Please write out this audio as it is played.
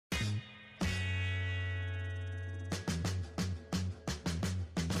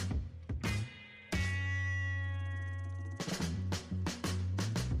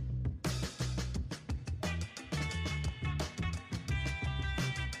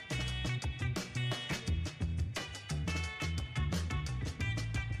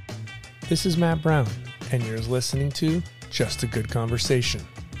This is Matt Brown, and you're listening to Just a Good Conversation.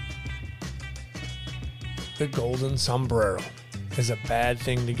 The golden sombrero is a bad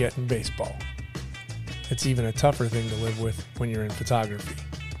thing to get in baseball. It's even a tougher thing to live with when you're in photography.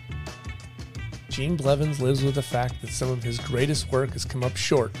 Gene Blevins lives with the fact that some of his greatest work has come up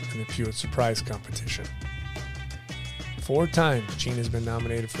short in the Pulitzer Prize competition. 4 times Gene has been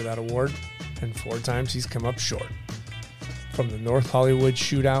nominated for that award, and 4 times he's come up short. From the North Hollywood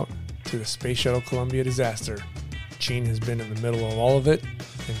shootout to the Space Shuttle Columbia disaster, Gene has been in the middle of all of it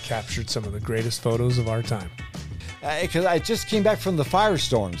and captured some of the greatest photos of our time. Because I just came back from the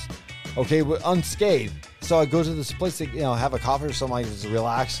firestorms, unscathed. So I go to this place to, have a coffee or something like this to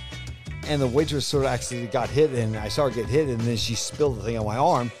relax. And the waitress sort of actually got hit, and I saw her get hit, and then she spilled the thing on my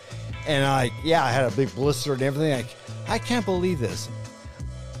arm. And I had a big blister and everything. I can't believe this.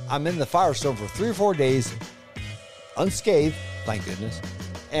 I'm in the firestorm for 3 or 4 days, unscathed, thank goodness.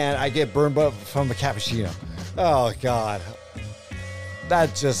 And I get burned from a cappuccino. Oh, God.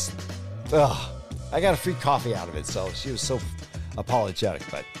 That just, I got a free coffee out of it, so she was so apologetic.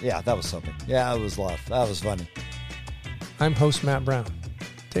 But, yeah, that was something. Yeah, it was love. That was funny. I'm host Matt Brown.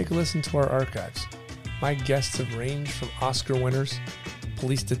 Take a listen to our archives. My guests have ranged from Oscar winners,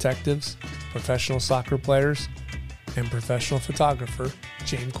 police detectives, professional soccer players, and professional photographer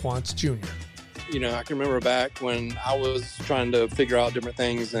James Quantz Jr. I can remember back when I was trying to figure out different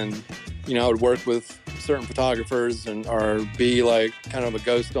things, and, I would work with certain photographers or be like kind of a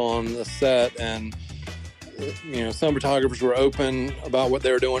ghost on the set. And, some photographers were open about what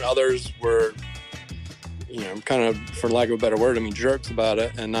they were doing. Others were, kind of, for lack of a better word, jerks about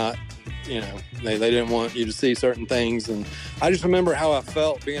it, and not, they didn't want you to see certain things. And I just remember how I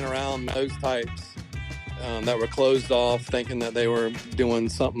felt being around those types that were closed off, thinking that they were doing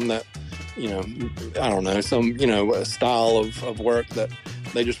something that, I don't know, some, a style of work that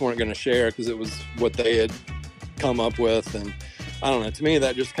they just weren't going to share because it was what they had come up with. And I don't know, to me,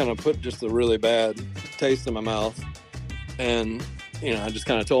 that just kind of put just a really bad taste in my mouth. And, I just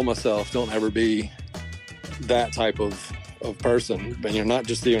kind of told myself, don't ever be that type of person. But, not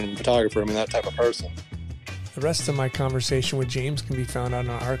just even a photographer, that type of person. The rest of my conversation with James can be found on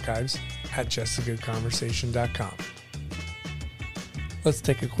our archives at justagoodconversation.com. Let's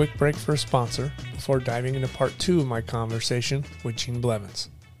take a quick break for a sponsor before diving into part 2 of my conversation with Gene Blevins.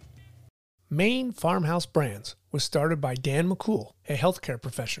 Maine Farmhouse Brands was started by Dan McCool, a healthcare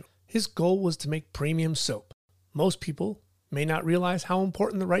professional. His goal was to make premium soap. Most people may not realize how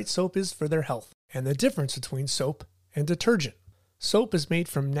important the right soap is for their health and the difference between soap and detergent. Soap is made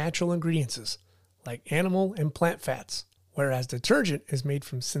from natural ingredients like animal and plant fats, whereas detergent is made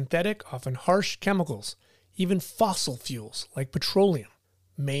from synthetic, often harsh chemicals, even fossil fuels like petroleum.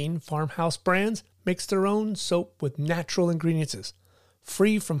 Maine Farmhouse Brands makes their own soap with natural ingredients,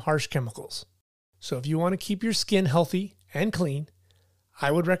 free from harsh chemicals. So if you want to keep your skin healthy and clean,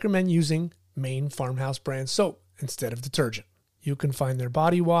 I would recommend using Maine Farmhouse Brands soap instead of detergent. You can find their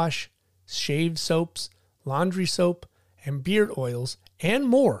body wash, shave soaps, laundry soap, and beard oils, and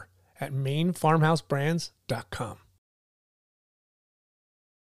more at mainfarmhousebrands.com.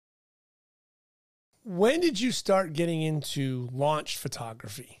 When did you start getting into launch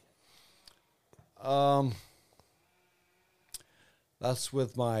photography? That's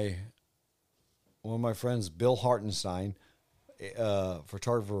with one of my friends, Bill Hartenstein,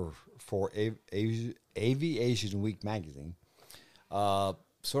 photographer for Aviation Week magazine.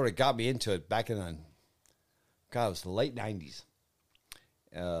 Sort of got me into it back in it was the late 90s.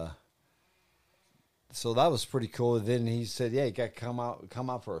 So that was pretty cool. Then he said, "Yeah, you got to come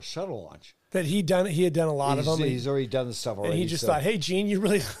out for a shuttle launch." That he had done a lot of them. He's already done the stuff already. And he just thought, "Hey, Gene, you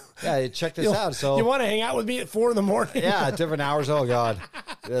really check this out." So you want to hang out with me at 4 a.m? Yeah, different hours. Oh God,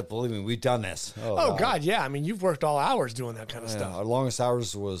 yeah, believe me, we've done this. Oh God, yeah. You've worked all hours doing that kind of stuff. Our longest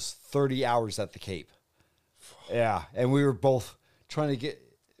hours was 30 hours at the Cape. Yeah, and we were both trying to get.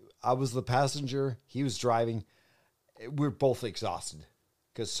 I was the passenger. He was driving. We were both exhausted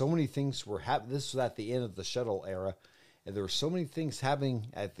because so many things were happening. This was at the end of the shuttle era. And there were so many things happening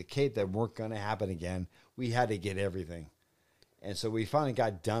at the Cape that weren't going to happen again. We had to get everything. And so we finally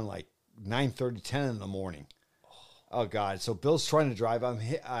got done like 9:30, 10 in the morning. Oh, God. So Bill's trying to drive.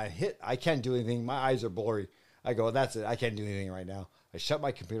 I can't do anything. My eyes are blurry. I go, that's it. I can't do anything right now. I shut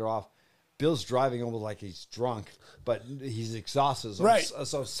my computer off. Bill's driving almost like he's drunk, but he's exhausted. So right.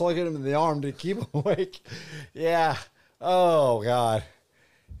 So I'm slugging him in the arm to keep him awake. Yeah. Oh, God.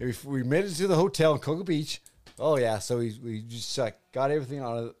 We made it to the hotel in Cocoa Beach. Oh, yeah. So we just got everything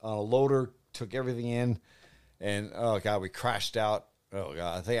on a loader, took everything in, and, oh, God, we crashed out. Oh,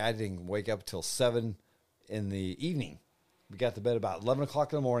 God. I think I didn't wake up till 7 in the evening. We got to bed about 11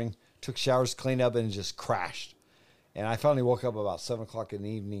 o'clock in the morning, took showers, cleaned up, and just crashed. And I finally woke up about 7 o'clock in the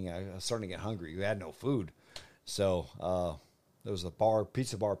evening. I was starting to get hungry. We had no food. So there was a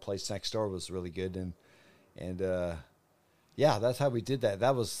pizza bar place next door. It was really good. And yeah, that's how we did that.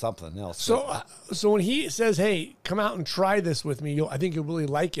 That was something else. So when he says, hey, come out and try this with me, I think you'll really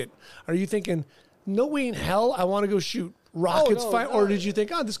like it. Are you thinking, no way in hell I want to go shoot rockets? Or did you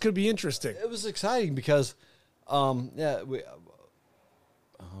think, oh, this could be interesting? It was exciting because, from the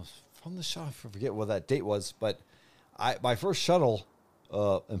shot, I forget what that date was, but my first shuttle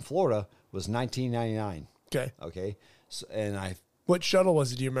in Florida was 1999. Okay. So, what shuttle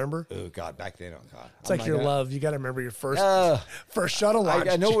was it? Do you remember? Oh God, back then, God. It's like your love. You got to remember your first shuttle launch.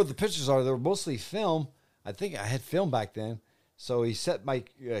 I know what the pictures are. They were mostly film. I think I had film back then. So he set my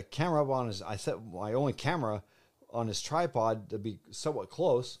camera up I set my only camera on his tripod to be somewhat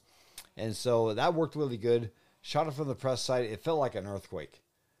close. And so that worked really good. Shot it from the press site. It felt like an earthquake.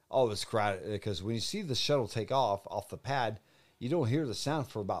 Oh, it was crowded because when you see the shuttle take off the pad, you don't hear the sound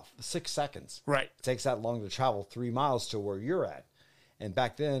for about 6 seconds. Right. It takes that long to travel 3 miles to where you're at. And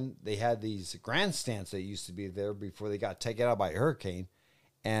back then, they had these grandstands that used to be there before they got taken out by a hurricane.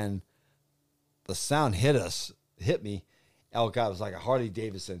 And the sound hit me. Oh, God, it was like a Harley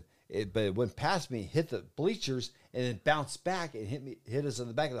Davidson. But it went past me, hit the bleachers, and then bounced back and hit us in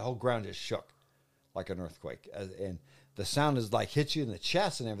the back, and the whole ground just shook like an earthquake. And the sound is like hit you in the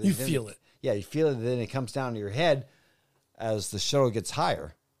chest and everything. You feel it. Yeah, you feel it, and then it comes down to your head as the shuttle gets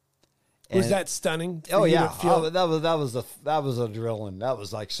higher. Was that stunning? Oh yeah, that was adrenaline. That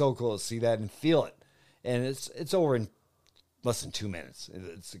was like so cool to see that and feel it. And it's over in less than 2 minutes.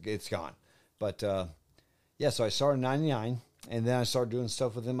 It's gone. But yeah, so I started in 99, and then I started doing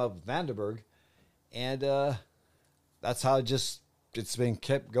stuff with him up at Vandenberg, and that's how it's been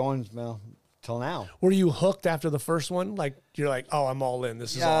kept going till now. Were you hooked after the first one? Like you're like, oh, I'm all in.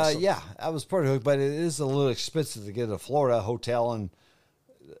 This is awesome. Yeah, I was pretty hooked, but it is a little expensive to get a Florida hotel and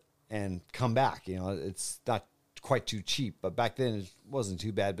come back. It's not quite too cheap, but back then it wasn't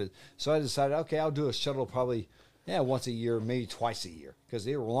too bad. But so I decided, okay, I'll do a shuttle probably once a year, maybe twice a year, because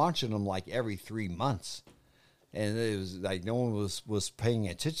they were launching them like every 3 months, and it was like no one was paying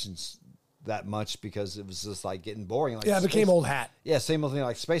attention that much because it was just like getting boring. Like it became old hat. Yeah, same old thing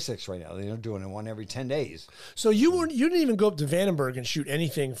like SpaceX right now. They're doing one every 10 days. So you didn't even go up to Vandenberg and shoot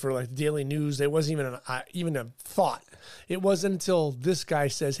anything for like the Daily News. It wasn't even a thought. It wasn't until this guy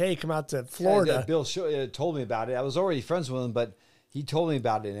says, "Hey, come out to Florida." Yeah, Bill told me about it. I was already friends with him, but he told me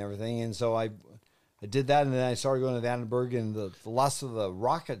about it and everything. And so I did that, and then I started going to Vandenberg, and the last of the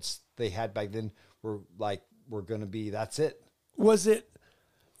rockets they had back then were going to be. That's it. Was it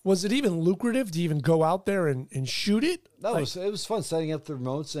even lucrative to even go out there and shoot it? No, it was fun setting up the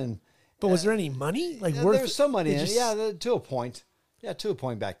remotes But was there any money? Like there was some money in it. Yeah, to a point. Yeah, to a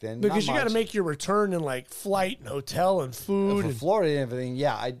point back then. Because you got to make your return in like flight and hotel and food. For Florida and everything,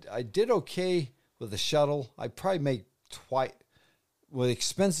 yeah. I did okay with the shuttle. I probably made twice with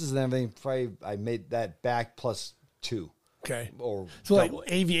expenses and everything. Probably I made that back plus 2. Okay. Or so like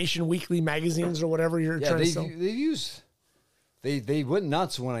Aviation Weekly magazines or whatever you're trying to sell. They went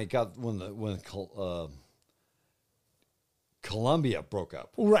nuts when Columbia broke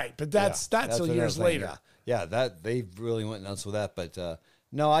up. Right, but that's till years later. Yeah, that they really went nuts with that. But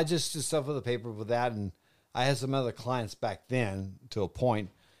no, I just did stuff with the paper with that, and I had some other clients back then to a point,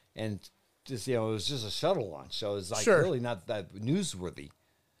 and just it was just a shuttle launch, so it was like really not that newsworthy.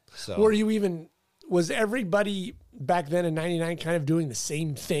 So was everybody back then in '99 kind of doing the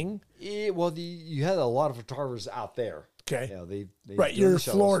same thing? You had a lot of photographers out there. Okay. They you're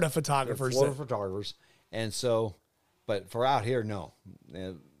Florida photographers. Florida photographers. And so, but for out here, no.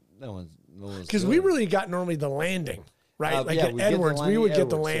 No one's because we really got normally the landing, right? Like at Edwards, we would get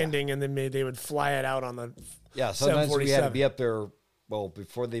the landing, and then they would fly it out on the sometimes we had to be up there,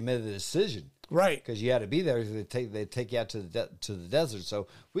 before they made the decision. Right. Because you had to be there. They take you out to the desert. So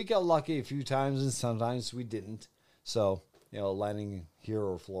we got lucky a few times, and sometimes we didn't. So, landing here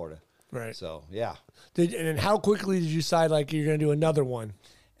or Florida. Right. So, yeah. And how quickly did you decide, like, you're going to do another one?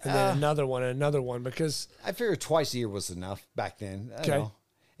 And then another one and another one? Because I figured twice a year was enough back then. Okay.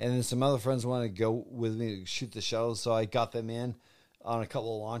 And then some other friends wanted to go with me to shoot the show, so I got them in on a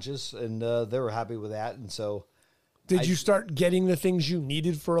couple of launches, and they were happy with that. And so, did you start getting the things you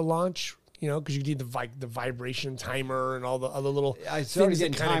needed for a launch? Because you need the vibration timer and all the other little. I started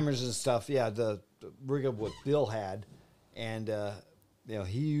getting timers and stuff. Yeah, the rig up what Bill had, and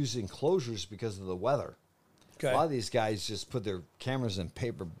he used enclosures because of the weather. Okay. A lot of these guys just put their cameras in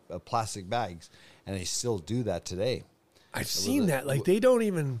paper, plastic bags, and they still do that today. I've seen that. Like they don't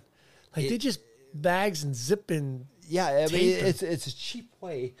even, they just bags and zip in. Yeah, I mean it's a cheap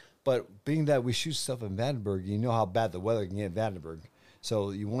way But being that we shoot stuff in Vandenberg, you know how bad the weather can get in Vandenberg.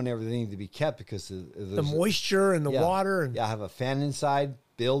 So you want everything to be kept because the moisture and the water. And I have a fan inside.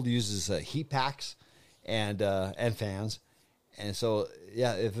 Bill uses heat packs and fans. And so,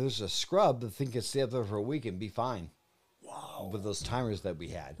 yeah, if there's a scrub, the thing can stay up there for a week and be fine. Wow. With those timers that we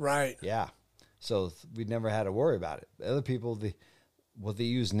had. Right. Yeah. So we never had to worry about it. Other people, what they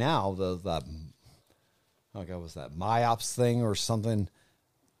use now, what's that, MyOps thing or something,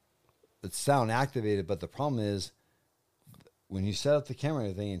 it's sound activated, but the problem is when you set up the camera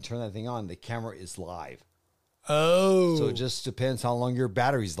and everything and turn that thing on, the camera is live. Oh. So it just depends how long your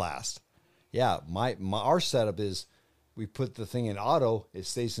batteries last. Yeah, our setup is we put the thing in auto, it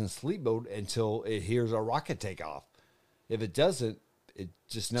stays in sleep mode until it hears a rocket take off. If it doesn't, it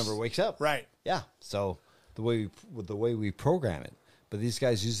just never wakes up. Right. Yeah. So the way we program it. But these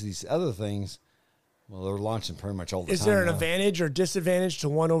guys use these other things. Well, they're launching pretty much all the time. Is there an advantage or disadvantage to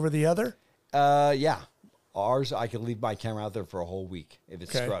one over the other? Yeah. Ours, I can leave my camera out there for a whole week if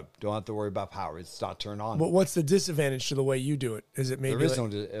it's Okay. scrubbed. Don't have to worry about power. It's not turned on. But what's the disadvantage to the way you do it? Is it maybe There is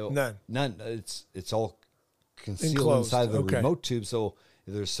none? None. It's all concealed Enclosed. inside the Okay. remote tube. So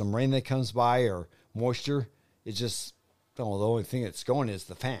if there's some rain that comes by or moisture, it just, the only thing that's going is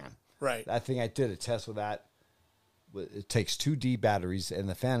the fan. Right. I think I did a test with that. It takes 2D batteries, and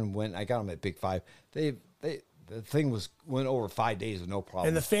the fan I got them at Big Five. The thing went over 5 days with no problem.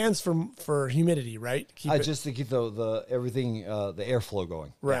 And the fans for humidity, right? Just to keep the everything, the airflow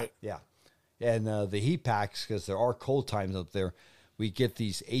going. Right. Yeah. And the heat packs, because there are cold times up there, we get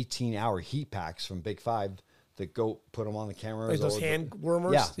these 18-hour heat packs from Big Five that go put them on the cameras. Like those hand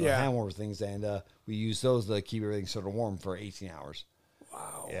warmers? Yeah, the hand warmer things. And we use those to keep everything sort of warm for 18 hours.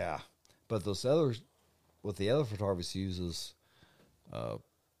 Wow. Yeah. But what the other photographers use is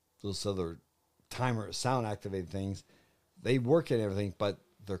those other timer sound activated things. They work and everything, but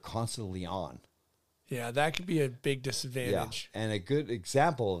they're constantly on. Yeah, that could be a big disadvantage. Yeah. And a good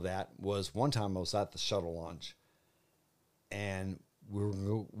example of that was one time I was at the shuttle launch, and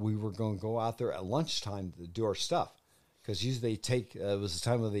we were going to go out there at lunchtime to do our stuff, because usually it was the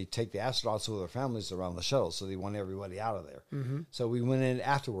time when they take the astronauts with their families around the shuttle, so they want everybody out of there. Mm-hmm. So we went in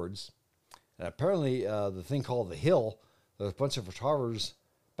afterwards, and apparently the thing called the Hill, there was a bunch of photographers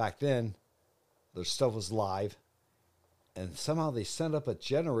back then. Their stuff was live, and somehow they sent up a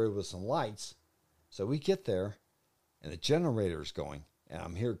generator with some lights. So we get there, and the generator's going, and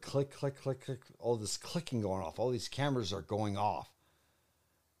I'm here click, click, click, click, all this clicking going off. All these cameras are going off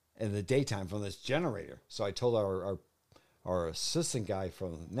in the daytime from this generator. So I told our assistant guy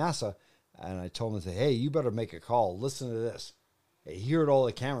from NASA, and I told him, I said, hey, you better make a call. Listen to this. He heard all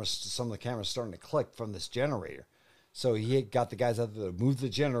the cameras, some of the cameras starting to click from this generator. So he got the guys out there to move the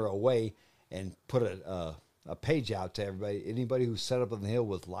generator away and put a page out to everybody. Anybody who's set up on the hill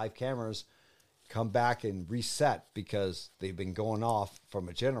with live cameras, come back and reset, because they've been going off from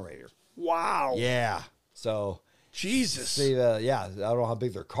a generator. Wow. Yeah. So Jesus. I don't know how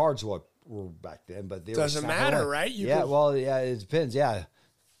big their cards were back then, but they Doesn't matter, right? It depends. Yeah.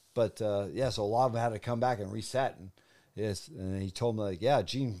 But so a lot of them had to come back and reset. And and he told me,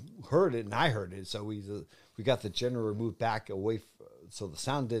 Gene heard it and I heard it. So we got the generator moved back away so the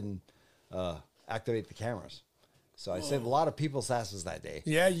sound didn't activate the cameras. So I saved a lot of people's asses that day.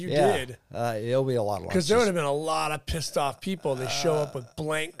 Yeah, you did. It'll be a lot of because there would have been a lot of pissed off people that show up with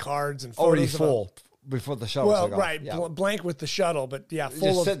blank cards and photos already full before the shuttle. Well, right, blank with the shuttle, but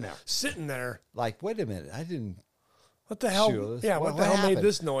full just of sitting there. Like, wait a minute, I didn't. What the hell? Yeah, what the hell happened? made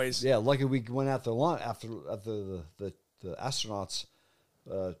this noise? Yeah, lucky we went out to lunch after the astronauts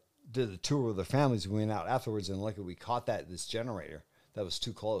did the tour with their families. We went out afterwards, and lucky we caught this generator that was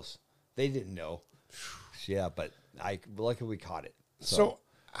too close. They didn't know. Yeah, but lucky we caught it. So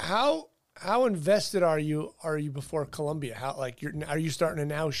how invested are you before Columbia? Are you starting to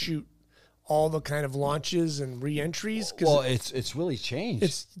now shoot all the kind of launches and re-entries? Well, it's really changed.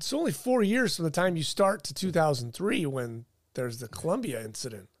 It's only 4 years from the time you start to 2003 when there's the Columbia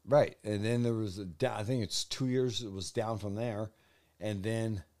incident. Right, and then there was I think it's 2 years. It was down from there, and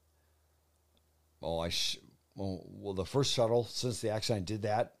then the first shuttle since the accident did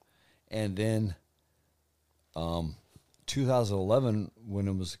that, and then 2011 when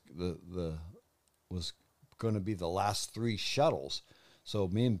it was was going to be the last 3 shuttles. So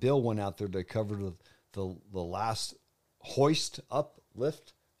me and Bill went out there to cover the last hoist, up,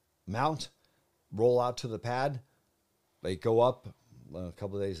 lift, mount, roll out to the pad. They go up a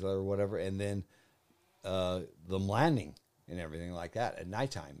couple of days later or whatever, and then them landing and everything like that at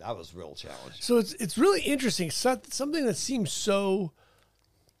nighttime. That was a real challenge. So it's really interesting. Something that seems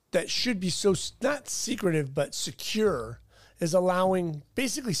that should be so not secretive but secure, is allowing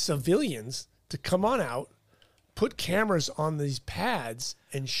basically civilians to come on out, put cameras on these pads,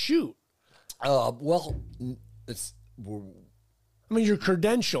 and shoot. Well, it's I mean, you're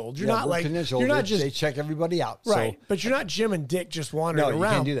credentialed. You're not like credentialed. you're not just they check everybody out, right. So. But you're not Jim and Dick just wandering No, you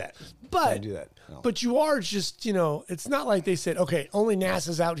around. can't do that. But can't do that. No. But you are just, it's not like they said, okay, only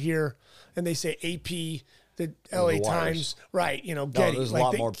NASA's out here, and they say AP, the LA Times, right? Getty, there's like a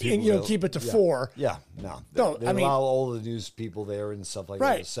lot more people. and keep it to 4. Yeah, no. No, they allow all the news people there and stuff like that.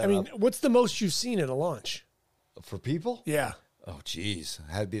 Right. To I mean, set up. what's the most you've seen at a launch? For people? Yeah. Oh, geez,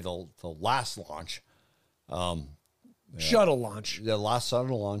 it had to be the last launch. Shuttle launch. The last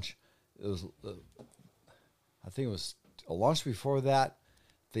shuttle launch. It was, I think it was a launch before that.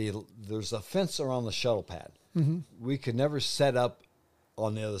 There's a fence around the shuttle pad. Mm-hmm. We could never set up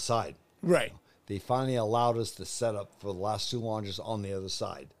on the other side. Right. They finally allowed us to set up for the last 2 launches on the other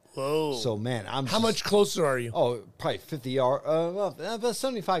side. Whoa. So, man, How much closer are you? Oh, probably 50 yards, about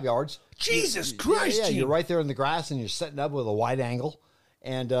 75 yards. Jesus Christ, Yeah, Gene. you're right there in the grass, and you're setting up with a wide angle.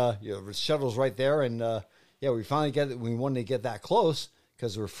 And the shuttle's right there. And, we finally we wanted to get that close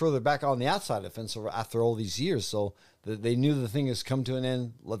because we're further back on the outside of the fence after all these years. So they knew the thing has come to an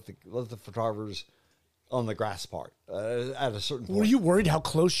end. Let the photographers on the grass part at a certain point. Were you worried how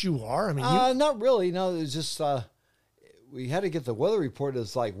close you are? I mean, not really. No, it was just we had to get the weather report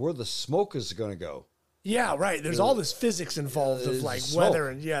as like where the smoke is going to go. Yeah, right. There's all this physics involved of like Smoke. weather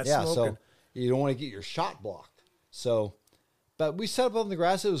and smoke. So you don't want to get your shot blocked. So, but we set up on the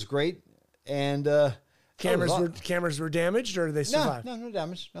grass. It was great, and cameras were damaged, or did they survive? No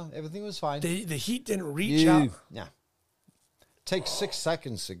damage. No, everything was fine. The heat didn't reach out. Yeah, it takes 6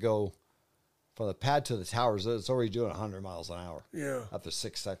 seconds to go from the pad to the towers. It's already doing 100 miles an hour. Yeah, after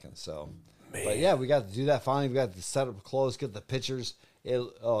 6 seconds. So, man. But yeah, we got to do that. Finally, we got to set up close, get the pictures. It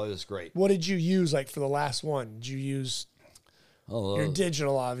was great. What did you use like for the last one? Did you use your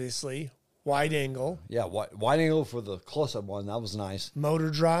digital, obviously, wide angle? Yeah, wide angle for the close-up one. That was nice.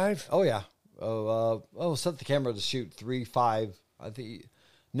 Motor drive? Oh yeah. Set the camera to shoot 3.5. I think.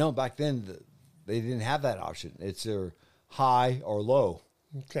 No, back then they didn't have that option. It's either high or low.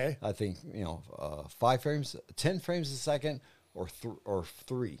 Okay. I think 5 frames, 10 frames a second, or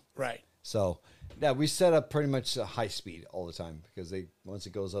 3. Right. So, yeah, we set up pretty much high speed all the time because once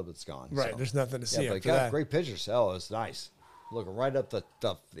it goes up, it's gone. Right. So, There's nothing to see. but after got that. great pictures. Oh, it's nice. Looking right up the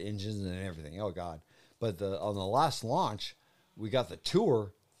engines and everything. Oh God! But on the last launch, we got the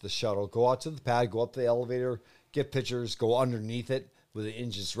tour, the shuttle, go out to the pad, go up the elevator, get pictures, go underneath it with the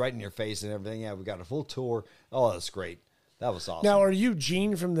engines right in your face and everything. Yeah, we got a full tour. Oh, that's great. That was awesome. Now, are you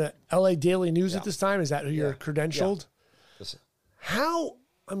Gene from the LA Daily News at this time? Is that who you're credentialed? Yeah. How?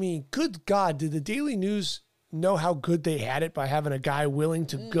 I mean, good God, did the Daily News know how good they had it by having a guy willing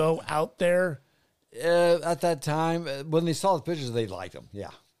to go out there? At that time, when they saw the pictures, they liked them.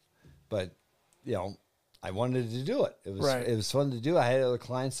 Yeah, but I wanted to do it. It was fun to do. I had other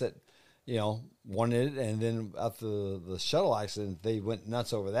clients that wanted it, and then after the shuttle accident, they went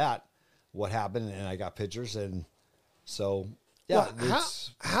nuts over that. What happened? And I got pictures, and so yeah. Well,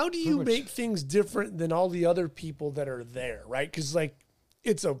 how do you make things different than all the other people that are there? Right? Because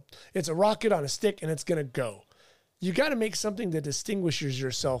it's a rocket on a stick, and it's gonna go. You got to make something that distinguishes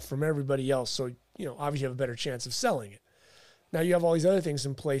yourself from everybody else. So, obviously you have a better chance of selling it. Now you have all these other things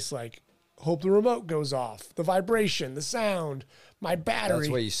in place, like hope the remote goes off, the vibration, the sound, my battery.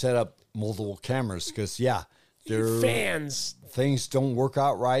 That's why you set up multiple cameras because, fans. Things don't work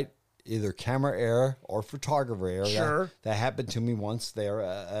out right, either camera error or photographer error. Sure. That happened to me once there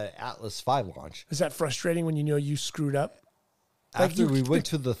at Atlas 5 launch. Is that frustrating when you screwed up? After we went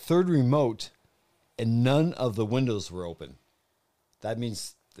to the third remote, and none of the windows were open. That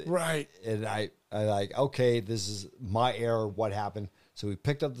means right. And I like, okay, this is my error. What happened? So we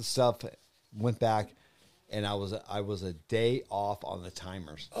picked up the stuff, went back, and I was a day off on the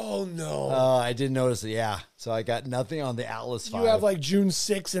timers. Oh no! I didn't notice it. Yeah, so I got nothing on the Atlas 5. You have like June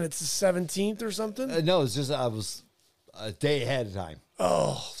 6th and it's the 17th or something. No, it's just I was a day ahead of time.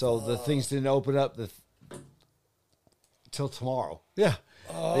 Oh, so the things didn't open up till tomorrow. Yeah.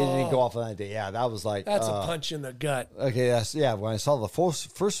 They didn't go off on that day. Yeah, that was like... That's a punch in the gut. Okay, when I saw the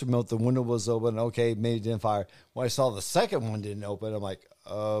first remote, the window was open. Okay, maybe it didn't fire. When I saw the second one didn't open, I'm like,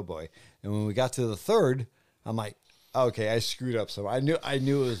 oh boy. And when we got to the third, I'm like, okay, I screwed up. So I knew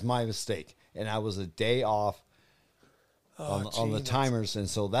it was my mistake. And I was a day off on the timers. And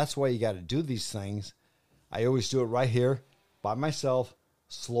so that's why you got to do these things. I always do it right here by myself,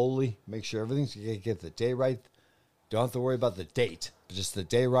 slowly, make sure everything's going to get the day right. Don't have to worry about the date, but just the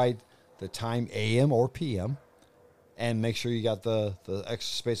day right, the time, AM or PM, and make sure you got the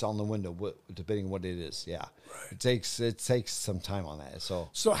extra space on the window, depending on what it is. Yeah, right. It takes some time on that.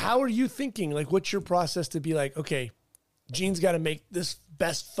 So how are you thinking? Like, what's your process to be like, okay, Gene's got to make this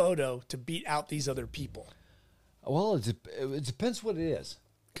best photo to beat out these other people? Well, it depends what it is.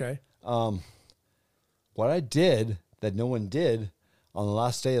 Okay. What I did that no one did on the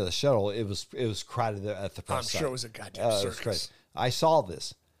last day of the shuttle, it was crowded there at the press site. I'm sure it was a goddamn circus. I saw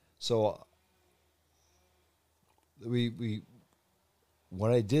this. So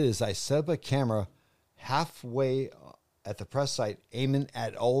what I did is I set up a camera halfway at the press site, aiming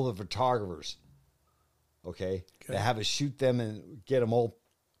at all the photographers. Okay. To have us shoot them and get them all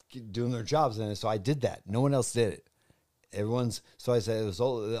doing their jobs. And so I did that. No one else did it. So I said, it was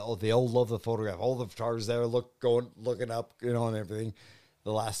they all love the photograph. All the photographers there looking up, and everything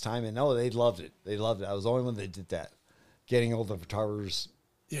the last time. And no, they loved it. They loved it. I was the only one that did that. Getting all the photographers.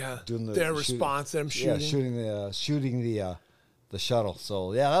 Yeah. Doing their response, them shooting. Yeah, shooting the shuttle.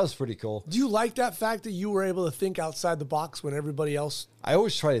 So yeah, that was pretty cool. Do you like that fact that you were able to think outside the box when everybody else? I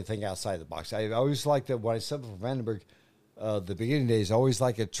always try to think outside the box. I always like that when I set up for Vandenberg, the beginning days, I always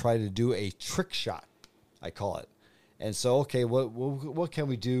like to try to do a trick shot, I call it. And so, okay, what can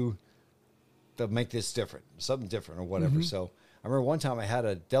we do to make this different, something different or whatever? Mm-hmm. So I remember one time I had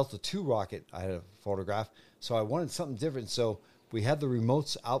a Delta II rocket I had a photograph, so I wanted something different. So we had the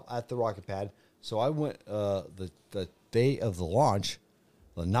remotes out at the rocket pad. So I went the day of the launch,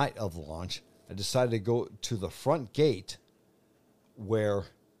 the night of the launch, I decided to go to the front gate where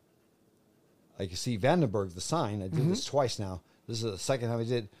I could see Vandenberg, the sign. I did this twice now. This is the second time I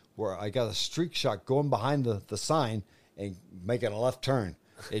did, where I got a streak shot going behind the sign and making a left turn.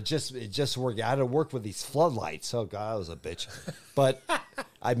 It just worked. I had to work with these floodlights. Oh, God, that was a bitch. But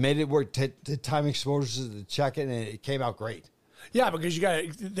I made it work. Did time exposures to check it, and it came out great. Yeah, because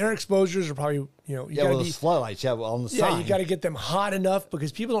their exposures are probably, those floodlights, on the sign. Yeah, you got to get them hot enough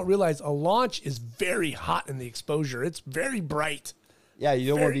because people don't realize a launch is very hot in the exposure. It's very bright. Yeah, you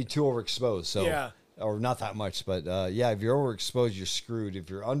don't want to be too overexposed. So, yeah. Or not that much, but if you're overexposed, you're screwed. If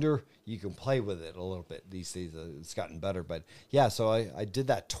you're under, you can play with it a little bit. These days, it's gotten better. But yeah, so I did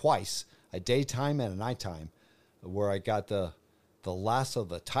that twice, a daytime and a nighttime, where I got the last of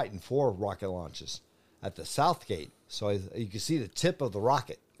the Titan IV rocket launches at the south gate. So you can see the tip of the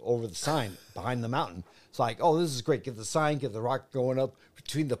rocket over the sign behind the mountain. It's like, oh, this is great. Get the sign, get the rocket going up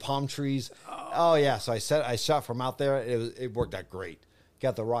between the palm trees. Oh yeah. So I shot from out there. It worked out great.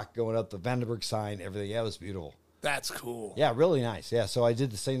 Got the rocket going up, the Vandenberg sign, everything. Yeah, it was beautiful. That's cool. Yeah, really nice. Yeah, so I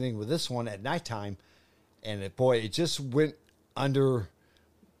did the same thing with this one at nighttime, and it just went under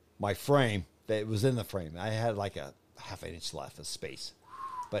my frame. That was in the frame. I had like a half an inch left of space,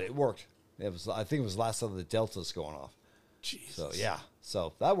 but it worked. I think it was last of the deltas going off. Jesus. So yeah,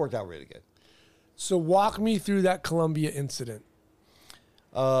 so that worked out really good. So walk me through that Columbia incident.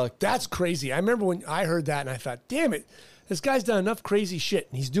 That's crazy. I remember when I heard that, and I thought, damn it. This guy's done enough crazy shit,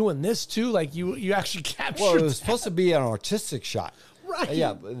 and he's doing this too. Like you actually captured. Well, it was supposed to be an artistic shot, right?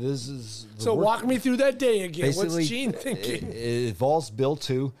 Yeah, this is. So walk me through that day again. Basically, what's Gene thinking? It involves Bill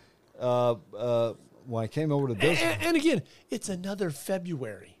too. When I came over to Bill, and again, it's another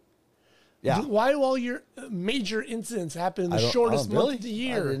February. Yeah. Why do all your major incidents happen in the shortest month of the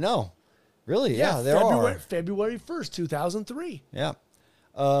year? I didn't know. Really? Yeah, there are. February 1st, 2003. Yeah.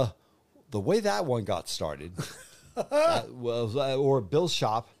 The way that one got started. Or Bill's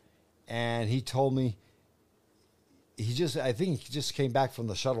shop, and he told me I think he just came back from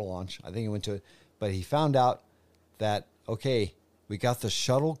the shuttle launch. I think he went to it, but he found out that, okay, we got the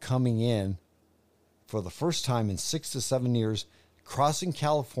shuttle coming in for the first time in 6 to 7 years, crossing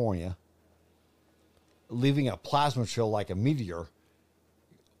California, leaving a plasma trail like a meteor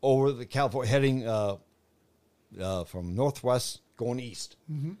over the California, heading from northwest going east.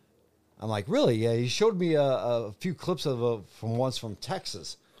 Mm-hmm. I'm like, really? Yeah, he showed me a few clips from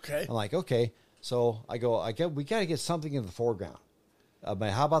Texas. Okay. I'm like, okay. So I go, we got to get something in the foreground.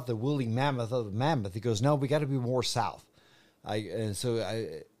 But how about the woolly mammoth of the mammoth? He goes, no, we got to be more south.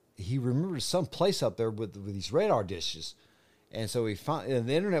 He remembered some place up there with these radar dishes. And so he found, and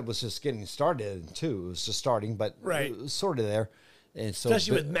the internet was just getting started too. It was just starting, but right. It was sort of there. And so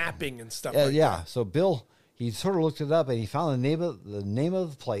especially with mapping and stuff like that. Yeah. So Bill, he sort of looked it up and he found the name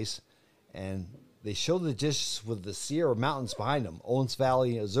of the place. And they showed the dishes with the Sierra Mountains behind them, Owens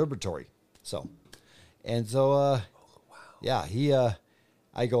Valley Observatory. Yeah,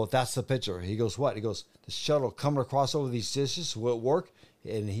 I go, that's the picture. He goes, what? He goes, the shuttle coming across over these dishes, will it work?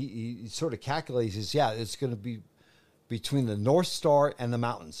 And he sort of calculates, he says, yeah, it's going to be between the North Star and the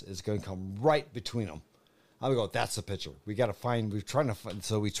mountains. It's going to come right between them. I go, that's the picture. We got to find. We're trying to find.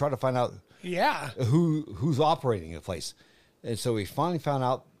 So we try to find out. Yeah. Who's operating the place, and so we finally found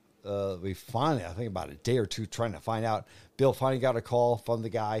out. I think about a day or two trying to find out. Bill finally got a call from the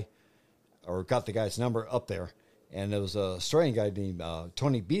guy, or got the guy's number up there, and it was a Australian guy named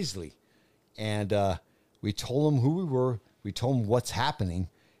Tony Beasley, and we told him who we were. We told him what's happening,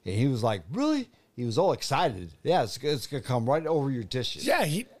 and he was like, "Really?" He was all excited. Yeah, it's gonna come right over your dishes. Yeah,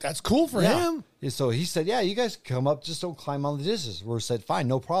 that's cool for him. So he said, "Yeah, you guys can come up, just don't climb on the dishes." We said, "Fine,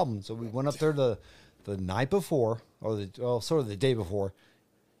 no problem." So we went up there the night before, or sort of the day before,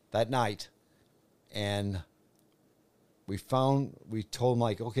 that night, and we told him,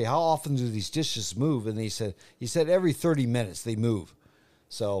 like, okay, how often do these dishes move? And he said every 30 minutes they move.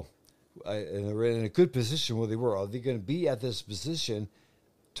 So, and they were in a good position where they were. Are they going to be at this position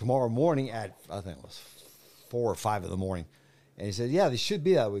tomorrow morning at, I think it was 4 or 5 in the morning? And he said, yeah, they should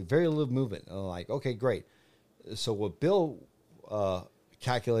be that way. Very little movement. And I'm like, okay, great. So what Bill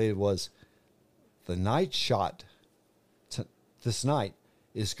calculated was the night shot this night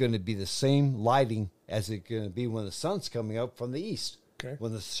is going to be the same lighting as it's going to be when the sun's coming up from the east,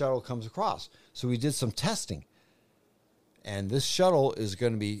 when the shuttle comes across. So we did some testing. And this shuttle is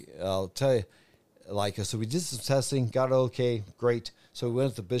going to be, I'll tell you, so we did some testing, got it okay, great. So we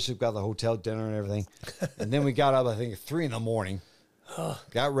went to the Bishop, got the hotel dinner and everything. And then we got up, I think, at 3 in the morning,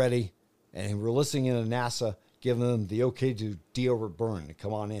 got ready, and we're listening in to NASA, giving them the okay to de-overburn, to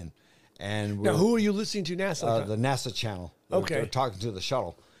come on in. And now, who are you listening to, NASA? The NASA channel. Okay. They're talking to the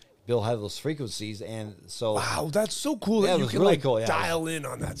shuttle. Bill had those frequencies, and so wow, that's so cool that you can really cool. Dial in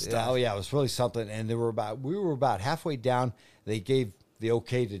on that stuff. Oh yeah, it was really something. And we were about halfway down. They gave the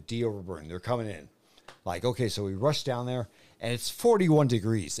okay to de-overburn. They're coming in. Like, okay, so we rushed down there, and it's 41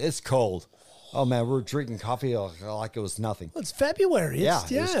 degrees. It's cold. Oh man, we're drinking coffee like it was nothing. Well, it's February.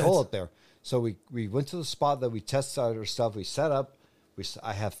 It was cold up there. So we went to the spot that we tested out our stuff. We set up.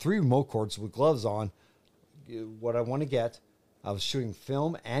 I have 3 remote cords with gloves on. What I want to get, I was shooting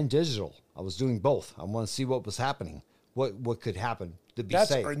film and digital. I was doing both. I want to see what was happening, what could happen to be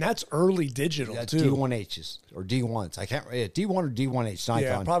safe. And that's early digital too. D1Hs or D1s. I can't. D1 or D1H. Nikon.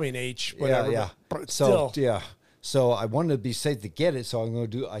 Yeah, probably an H. Whatever. Yeah. But so still. yeah. So I wanted to be safe to get it. So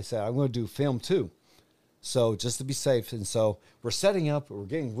I said I'm going to do film too. So just to be safe, and so we're setting up. We're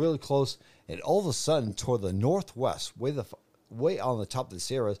getting really close, and all of a sudden, toward the northwest, way on the top of the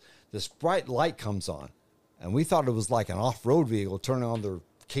Sierras, this bright light comes on. And we thought it was like an off-road vehicle turning on their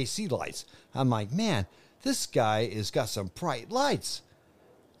KC lights. I'm like, man, this guy has got some bright lights.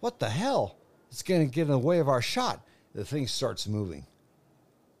 What the hell? It's going to get in the way of our shot. The thing starts moving.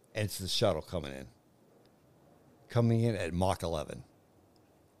 And it's the shuttle coming in. Coming in at Mach 11.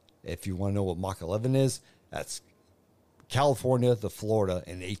 If you want to know what Mach 11 is, that's California to Florida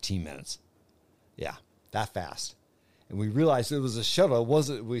in 18 minutes. Yeah, that fast. And we realized it was a shuttle.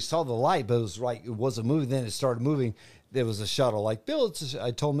 We saw the light, but it wasn't moving. Then it started moving. There was a shuttle. Like, Bill,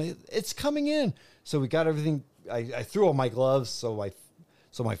 I told him, it's coming in. So we got everything. I threw on my gloves, so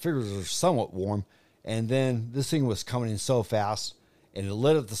my fingers were somewhat warm. And then this thing was coming in so fast, and it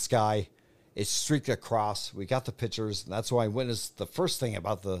lit up the sky. It streaked across. We got the pictures. And that's why I witnessed the first thing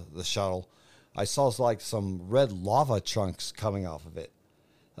about the shuttle. I saw like some red lava chunks coming off of it.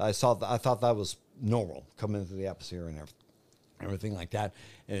 I thought that was normal coming into the atmosphere and everything like that.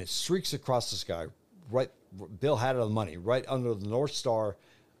 And it streaks across the sky. Right, Bill had it on the money, right under the North Star,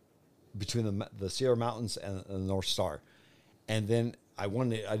 between the Sierra Mountains and the North Star. And then I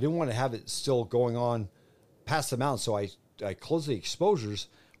didn't want to have it still going on past the mountains, so I closed the exposures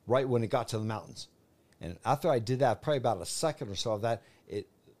right when it got to the mountains. And after I did that, probably about a second or so of that, it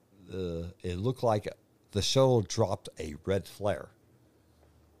looked like the shuttle dropped a red flare.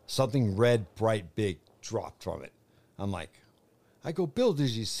 Something red, bright, big dropped from it. I'm like, I go, Bill,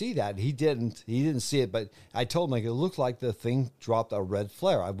 did you see that? He didn't see it, but I told him, like, it looked like the thing dropped a red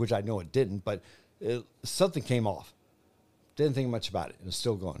flare, which I know it didn't, but something came off. Didn't think much about it. It was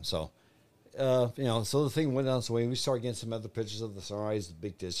still going. So, so the thing went on its way. We started getting some other pictures of the sunrise, the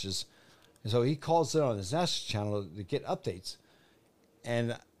big dishes. And so he calls in on his national channel to get updates.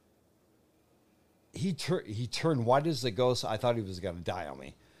 And he turned white as a ghost. I thought he was going to die on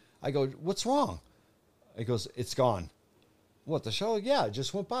me. I go, what's wrong? He goes, it's gone. What, the shuttle? Yeah, it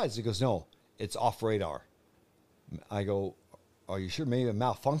just went by. He goes, no, it's off radar. I go, are you sure? Maybe a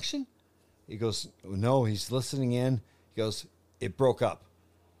malfunction? He goes, no, he's listening in. He goes, it broke up.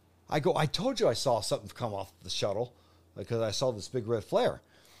 I go, I told you I saw something come off the shuttle because I saw this big red flare.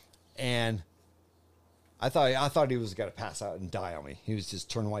 And I thought he was going to pass out and die on me. He was just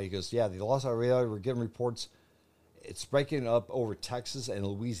turning white. He goes, yeah, they lost our radar. We're getting reports. It's breaking up over Texas and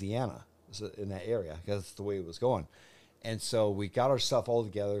Louisiana. in that area because that's the way it was going. And so we got our stuff all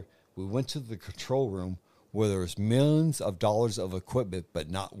together. We went to the control room where there was millions of dollars of equipment, but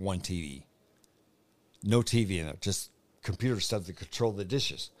not one TV. No TV in it, just computer stuff to control the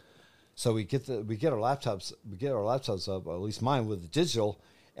dishes. So we get our laptops up, or at least mine, with the digital,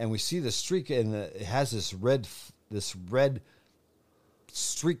 and we see the streak, and it has this red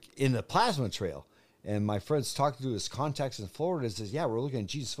streak in the plasma trail. And my friend's talking to his contacts in Florida and says, "Yeah, we're looking at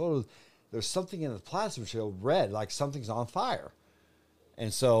Jesus' photos. There's something in the plasma trail, red, like something's on fire."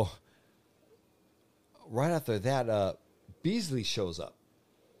 And so right after that, Beasley shows up.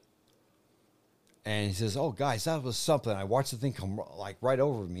 And he says, "Oh, guys, that was something." I watched the thing come like right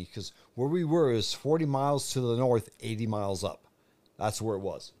over me because where we were is 40 miles to the north, 80 miles up. That's where it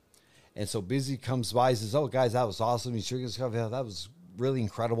was. And so Beasley comes by and says, "Oh, guys, that was awesome. You sure you that was really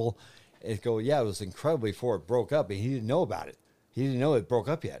incredible." And go, "Yeah, it was incredible before it broke up." And he didn't know about it. He didn't know it broke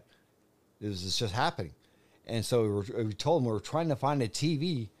up yet. It's just happening. And so we told him we were trying to find a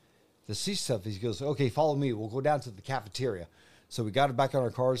TV to see stuff. He goes, "Okay, follow me. We'll go down to the cafeteria." So we got it back on our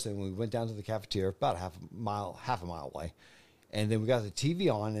cars, and we went down to the cafeteria, about half a mile away. And then we got the TV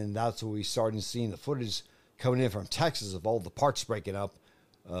on, and that's where we started seeing the footage coming in from Texas of all the parts breaking up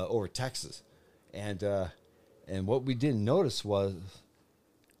over Texas. And what we didn't notice was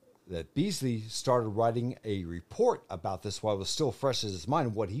that Beasley started writing a report about this while it was still fresh in his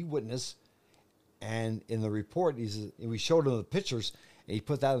mind, what he witnessed. And in the report, we showed him the pictures, and he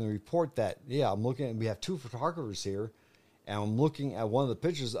put that in the report that, "Yeah, I'm looking, we have two photographers here, and I'm looking at one of the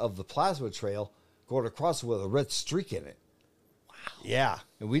pictures of the plasma trail going across with a red streak in it." Wow. Yeah.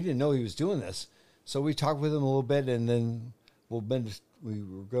 And we didn't know he was doing this. So we talked with him a little bit, and then we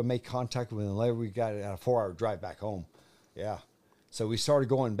were going to make contact with him later. We got a 4-hour drive back home. Yeah. So we started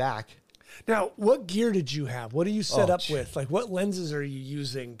going back. Now, what gear did you have? What are you set up with? Like, what lenses are you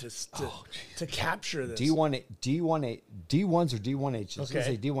using to capture this? D1s or D1Hs. Okay. Let's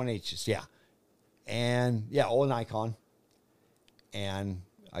say D1Hs, yeah. And, yeah, all Nikon. And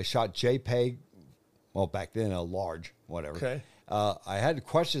I shot JPEG, well, back then, a large, whatever. Okay. I had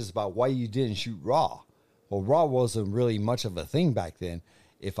questions about why you didn't shoot RAW. Well, RAW wasn't really much of a thing back then.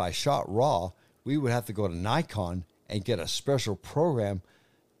 If I shot RAW, we would have to go to Nikon and get a special program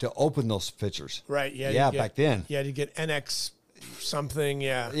to open those pictures. Right, yeah. Yeah, back then. Yeah, to get NX something,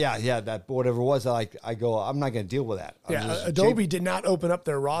 yeah. Yeah, that whatever it was, I go, I'm not going to deal with that. Adobe did not open up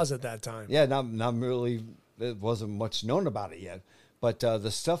their RAWs at that time. Yeah, not really. It wasn't much known about it yet. But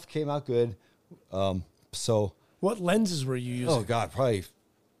the stuff came out good. So what lenses were you using? Oh, God, probably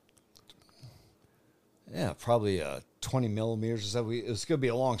 20 millimeters or something. It was going to be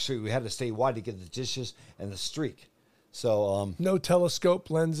a long shoot. We had to stay wide to get the dishes and the streak. So no telescope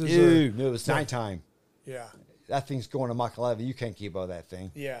lenses? No, it was nighttime. Yeah. That thing's going to Mach 11. You can't keep up that thing.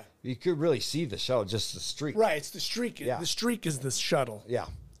 Yeah. You could really see the shuttle, just the streak. Right, it's the streak. Yeah. The streak is the shuttle. Yeah.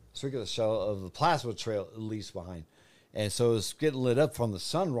 Streak of the shuttle of the plasma trail at least behind. And so it was getting lit up from the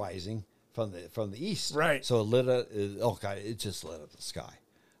sun rising from the east. Right. So it lit up. Oh, God, it just lit up the sky.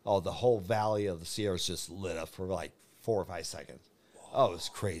 Oh, the whole valley of the Sierras just lit up for like 4 or 5 seconds. Whoa. Oh, it was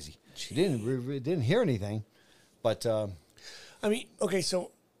crazy. We didn't hear anything. But, I mean, okay, so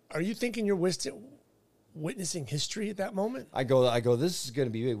are you thinking you're witnessing history at that moment? I go, this is going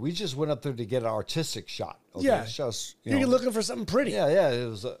to be big. We just went up there to get an artistic shot. Okay? Yeah. Just, You're looking for something pretty. Yeah, it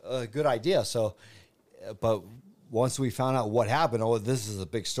was a good idea. So, but once we found out what happened, this is a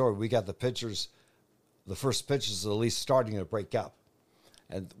big story. We got the pictures, the first pictures at least starting to break up,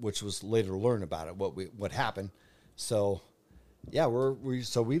 and which was later learned about it, what happened. So, yeah, we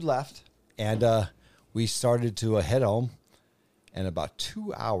left, and we started to head home, and about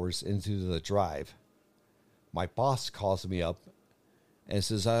 2 hours into the drive, my boss calls me up and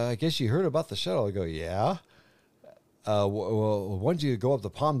says, "I guess you heard about the shuttle." I go, "Yeah." Well, why don't you go up to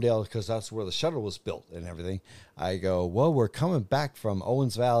Palmdale because that's where the shuttle was built and everything? I go, "Well, we're coming back from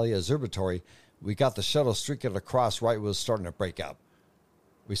Owens Valley Observatory. We got the shuttle streaking across right when it was starting to break up.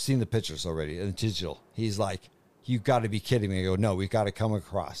 We've seen the pictures already in digital." He's like, "You got to be kidding me." I go, "No, we got to come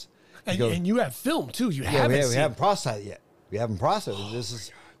across." And you have film too. We haven't processed it yet. We haven't processed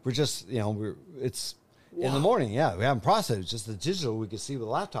it. We're just, it's in the morning. Yeah, we haven't processed it. It's just the digital we can see with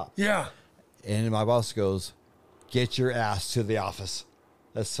the laptop. Yeah. And my boss goes, "Get your ass to the office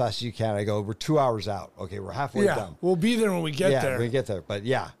as fast as you can." I go, "We're 2 hours out." Okay, we're halfway done. We'll be there when we get there. Yeah, when we get there. But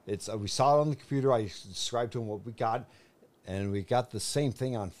yeah, it's we saw it on the computer. I described to him what we got, and we got the same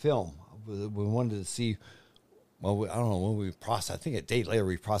thing on film. We wanted to see. Well, I don't know when we processed. I think a day later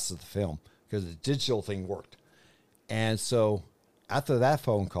we processed the film because the digital thing worked. And so after that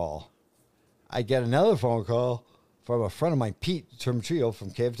phone call, I get another phone call from a friend of mine, Pete Trio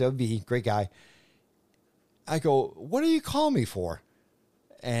from KFWB, great guy. I go, what are you calling me for?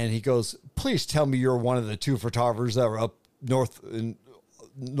 And he goes, please tell me you're one of the 2 photographers that were up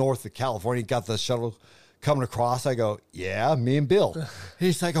north of California, got the shuttle coming across. I go, yeah, me and Bill.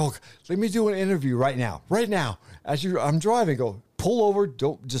 He's like, oh, let me do an interview right now. I'm driving. Go, pull over.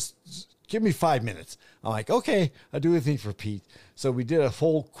 Don't just give me 5 minutes. I'm like, okay, I'll do anything for Pete. So we did a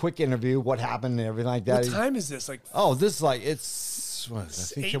full quick interview, what happened and everything like that. What time is this? This is it's, what, I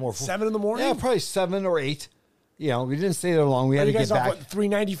think 8, 7 in the morning? Yeah, probably 7 or 8. You know, we didn't stay there long. We had to get back. What,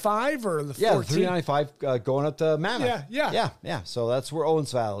 395 or the 14? Yeah, 395 going up to Mammoth. Yeah. So that's where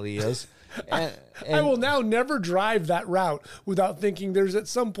Owens Valley is. And I will now never drive that route without thinking there's at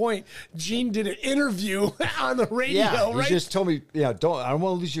some point Gene did an interview on the radio, yeah, right? He just told me, I don't want to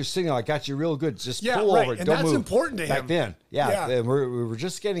lose your signal. I got you real good. Just pull right. over. And don't that's move. important to him. Back then. Yeah. And we were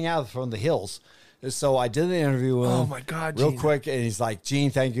just getting out from the hills. And so I did the interview with him. Oh, my God, real Gene. quick. And he's like,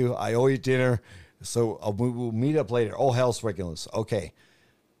 Gene, thank you. I owe you dinner. So we'll meet up later. Oh, hell's breaking loose. Okay.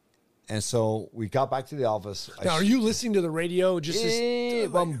 And so we got back to the office. Now, are you listening to the radio?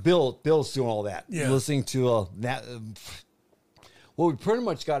 Bill's doing all that. Yeah. Listening to that. Well, we pretty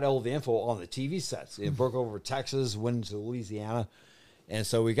much got all the info on the TV sets. It broke over Texas, went into Louisiana. And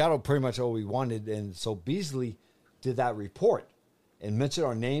so we got pretty much all we wanted. And so Beasley did that report and mentioned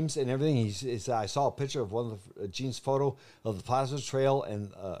our names and everything. He said, I saw a picture of one of Gene's photo of the Plasma Trail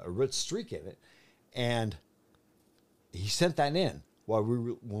and a red streak in it. And he sent that in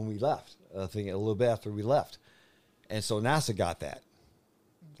when we left, I think a little bit after we left. And so NASA got that,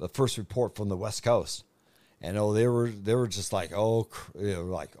 the first report from the West Coast. And they were just like,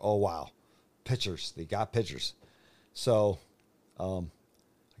 wow, pictures. They got pictures. So I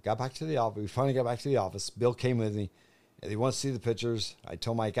got back to the office. We finally got back to the office. Bill came with me, and he wanted to see the pictures. I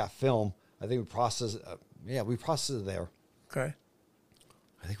told him I got film. I think we processed. We processed it there. Okay.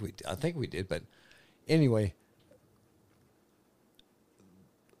 I think we did, but anyway.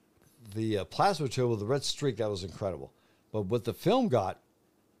 The plasma trail with the red streak, that was incredible. But what the film got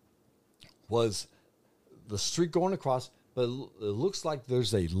was the streak going across, but it looks like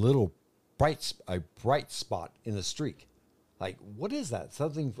there's a little bright spot in the streak. Like, what is that?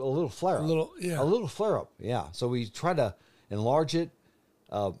 Something, a little flare up. A little flare up, yeah. So we try to enlarge it,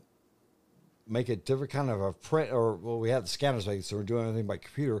 make a different kind of a print, we have the scanners, so we're doing everything by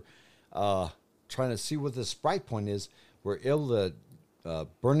computer, trying to see what this bright point is. We're able to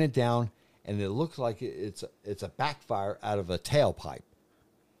burn it down, and it looks like it's a backfire out of a tailpipe.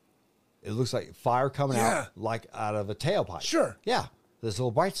 It looks like fire coming out like out of a tailpipe. Sure. Yeah, this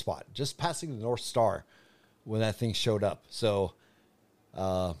little bright spot just passing the North Star when that thing showed up. So,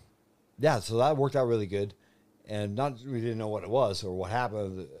 so that worked out really good. And we didn't know what it was or what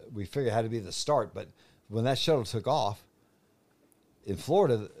happened. We figured it had to be the start. But when that shuttle took off in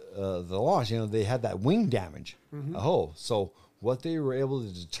Florida, the launch, they had that wing damage. Mm-hmm. So what they were able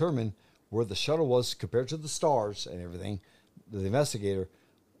to determine where the shuttle was compared to the stars and everything, the investigator,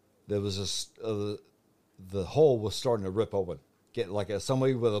 there was the hole was starting to rip open, get like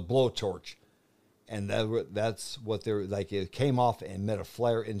somebody with a blowtorch, and that's what they're like. It came off and met a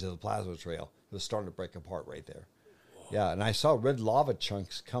flare into the plasma trail. It was starting to break apart right there. Whoa. Yeah, and I saw red lava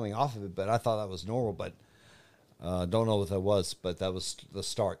chunks coming off of it, but I thought that was normal, but don't know what that was, but that was the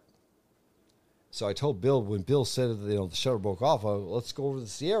start. So I told Bill, when Bill said the shuttle broke off, let's go over to the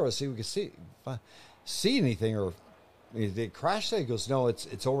Sierra, see if we can see anything, or did it crash there? He goes, no,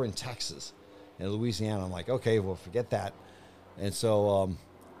 it's over in Texas, in Louisiana. I'm like, okay, well, forget that. And so,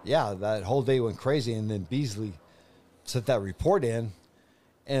 that whole day went crazy, and then Beasley sent that report in,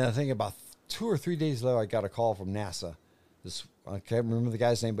 and I think about 2 or 3 days later, I got a call from NASA. I can't remember the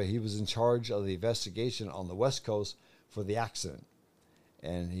guy's name, but he was in charge of the investigation on the West Coast for the accident.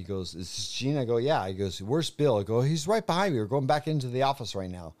 And he goes, is this Gene? I go, yeah. He goes, where's Bill? I go, he's right behind me. We're going back into the office right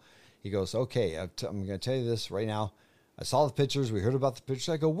now. He goes, okay, I'm going to tell you this right now. I saw the pictures. We heard about the pictures.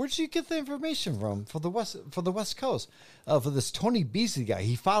 I go, where'd you get the information from for the West Coast? For this Tony Beasley guy.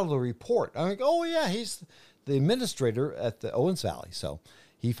 He filed a report. I'm like, oh, yeah, he's the administrator at the Owens Valley. So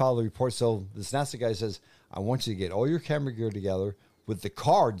he filed a report. So this NASA guy says, I want you to get all your camera gear together with the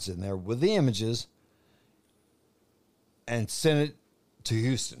cards in there, with the images, and send it to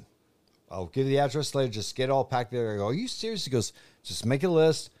Houston. I'll give you the address later. Just get all packed there. I go, are you serious? He goes, just make a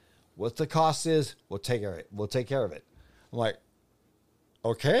list. What the cost is, we'll take care of it. We'll take care of it. I'm like,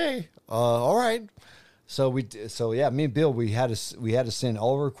 okay, all right. So me and Bill, we had to send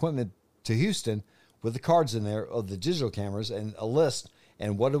all of our equipment to Houston with the cards in there of the digital cameras and a list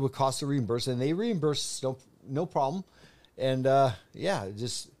and what it would cost to reimburse. And they reimbursed no problem. And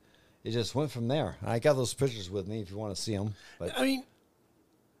it just went from there. I got those pictures with me if you want to see them. But I mean,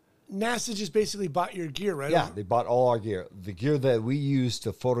 NASA just basically bought your gear, right? yeah, they bought all our gear. The gear that we used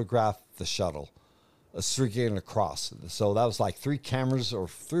to photograph the shuttle, streaking across. So that was like 3 or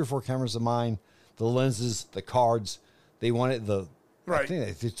 4 cameras of mine, the lenses, the cards. They wanted I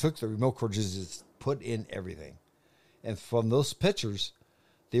think they took the remote cartridges, just put in everything. And from those pictures,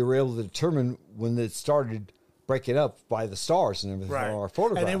 they were able to determine when it started breaking up by the stars and everything on our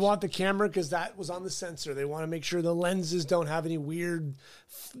photographs. And they want the camera because that was on the sensor. They want to make sure the lenses don't have any weird,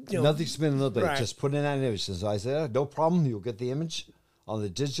 nothing's been a little bit. Just put in that image. So I said, no problem. You'll get the image on the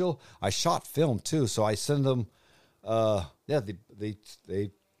digital. I shot film too, so I send them. They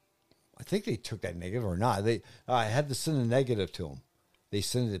I think they took that negative or not. I had to send a negative to them. They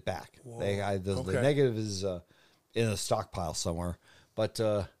sent it back. The negative is in a stockpile somewhere. But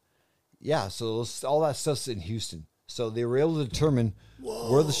so all that stuff's in Houston. So they were able to determine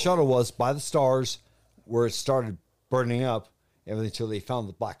where the shuttle was by the stars, where it started burning up, everything until they found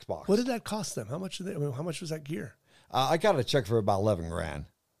the black box. What did that cost them? How much was that gear? I got a check for about $11,000.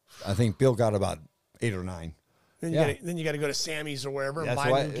 I think Bill got about 8 or 9. Then you got to go to Sammy's or wherever and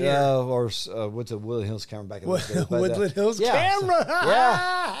buy new gear. Or what's a Woodland Hills camera back in the day? Woodland Hills camera.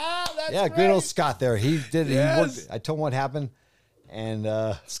 That's good old Scott there. He did. Yes. He worked. I told him what happened, and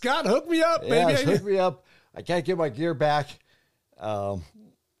Scott, hook me up, baby. Hook me up. I can't get my gear back.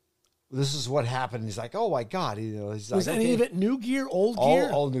 This is what happened. He's like, oh my God. He's was like, any of it new gear, old gear?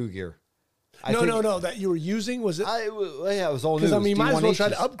 All new gear. No. That you were using, was it? It was all new. Because, you might as well try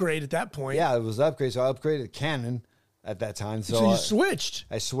to upgrade at that point. Yeah, it was upgrade. So I upgraded to Canon at that time. So you switched?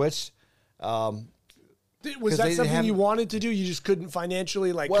 I switched. Was that something you wanted to do? You just couldn't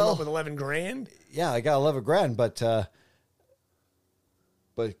financially come up with $11,000? Yeah, I got $11,000,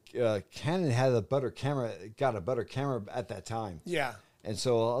 but Canon had a better camera. Got a better camera at that time. Yeah. And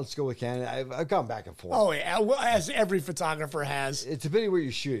so let's go with Canon. I've gone back and forth. Oh, yeah. Well, as every photographer has. It's depending where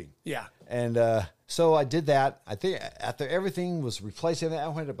you're shooting. Yeah. And so I did that. I think after everything was replaced, I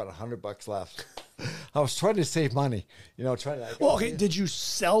went about $100 left. I was trying to save money, Did you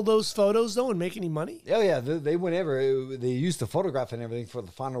sell those photos, though, and make any money? Oh, yeah. They went ever. They used the photograph and everything for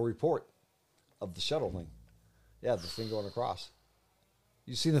the final report of the shuttle thing. Yeah, the thing going across.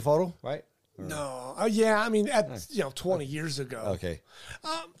 You seen the photo, right? No. Yeah, 20 years ago. Okay.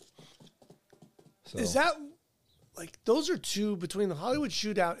 Is that, those are two, between the Hollywood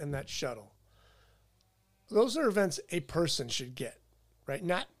Shootout and that shuttle, those are events a person should get, right?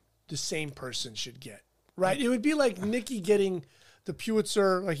 Not the same person should get, right? It would be like Nicky getting the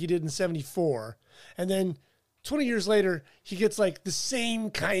Pulitzer like he did in 1974, and then 20 years later, he gets the same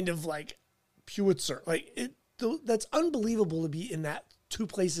kind of Pulitzer. That's unbelievable to be in that two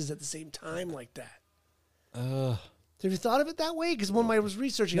places at the same time like that. Have you thought of it that way? Because when I was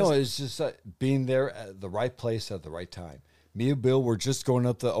researching, it's just being there at the right place at the right time. Me and Bill were just going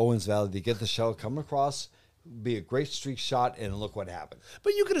up the Owens Valley to get the shuttle come across, be a great streak shot, and look what happened.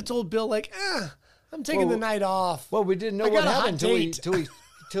 But you could have told Bill I'm taking the night off. Well, we didn't know what happened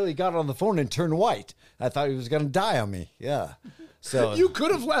until he got on the phone and turned white. I thought he was going to die on me. Yeah. So you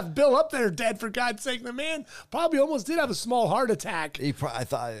could have left Bill up there dead, for God's sake. The man probably almost did have a small heart attack. I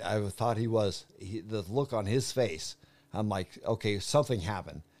thought he was. The look on his face, I'm like, okay, something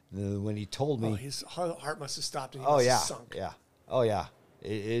happened. And then when he told me, his heart must have stopped and he must have sunk. Yeah. Oh yeah,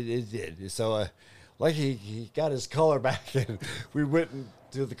 it did. So he got his color back, and we went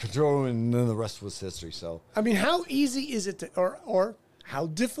to the control room, and then the rest was history. So how easy is it to, or how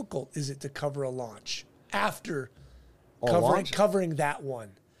difficult is it to cover a launch after? Covering that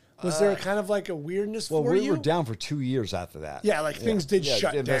one. Was there kind of a weirdness for you? Well, we were down for 2 years after that. Yeah, things did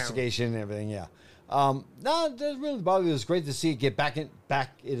shut down. Investigation and everything, yeah. No, it doesn't really bother me. It was great to see it get back in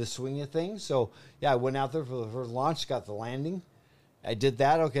the swing of things. So, yeah, I went out there for the first launch, got the landing. I did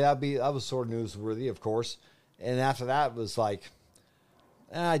that. Okay, that was sort of newsworthy, of course. And after that, it was I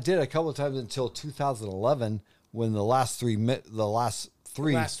did it a couple of times until 2011 when the last three launches.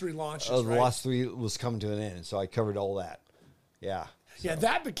 The last three was coming to an end, so I covered all that. Yeah. So. Yeah,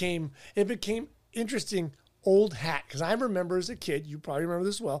 that became interesting old hat, because I remember as a kid, you probably remember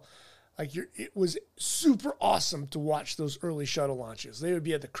this well, it was super awesome to watch those early shuttle launches. They would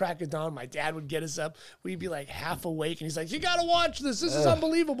be at the crack of dawn. My dad would get us up. We'd be half awake, and he's like, you got to watch this. This is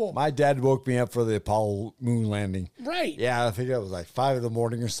unbelievable. My dad woke me up for the Apollo moon landing. Right. Yeah, I think it was 5 a.m.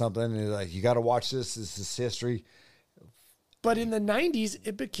 or something, and he's like, you got to watch this. This is history. But in the 90s,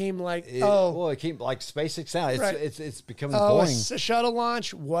 it became it came like SpaceX now. It's becoming boring. A shuttle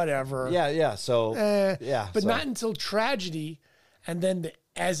launch, whatever. Yeah. So, But not until tragedy, and then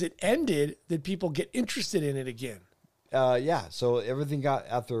as it ended, did people get interested in it again. Yeah. So everything got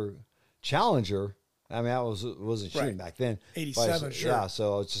after Challenger, I mean, I wasn't shooting back then. 87, sure. Yeah,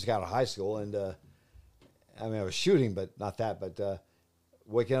 so I just got out of high school, and I mean, I was shooting, but not that. But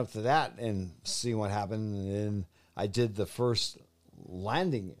waking up to that and seeing what happened, and then I did the first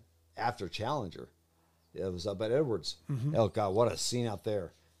landing after Challenger. It was up at Edwards. Mm-hmm. Oh God, what a scene out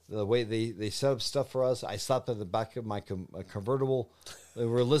there! The way they set up stuff for us. I stopped at the back of my convertible.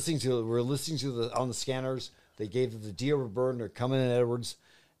 We're listening to the on the scanners. They gave the deal burn. They're coming in Edwards,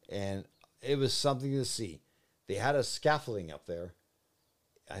 and it was something to see. They had a scaffolding up there.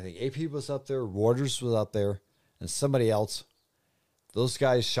 I think AP was up there, Reuters was up there, and somebody else. Those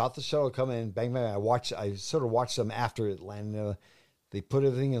guys shot the shuttle, come in, bang, bang. I sort of watched them after it landed. They put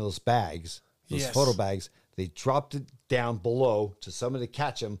everything in those bags, those photo bags. They dropped it down below to somebody to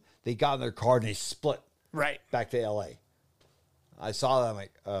catch them. They got in their car and they split back to L.A. I saw that. I'm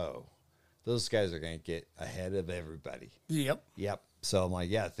like, oh, those guys are going to get ahead of everybody. Yep. So I'm like,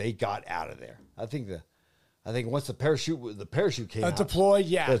 yeah, they got out of there. I think once the parachute came out. Deploy,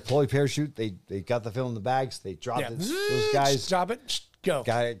 The deploy parachute, they got the film in the bags. They dropped it. Those guys. Drop it, go.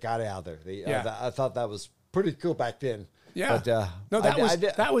 Got it out of there. I thought that was pretty cool back then. Yeah. But,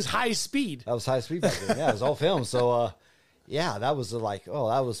 that was high speed. That was high speed back then. Yeah, it was all film. So, that was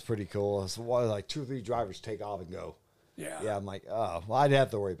that was pretty cool. It was like 2 or 3 drivers take off and go. Yeah. Yeah, I'm like, oh, well, I didn't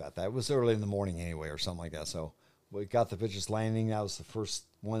have to worry about that. It was early in the morning anyway or something like that. So we got the pictures landing. That was the first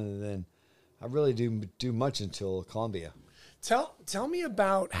one. And then I really didn't do much until Columbia. Tell me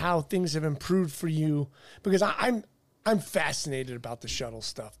about how things have improved for you, because I'm fascinated about the shuttle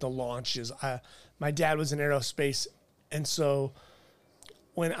stuff, the launches. My dad was in aerospace, and so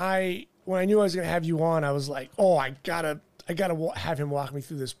when I knew I was going to have you on, I was like, oh, I gotta have him walk me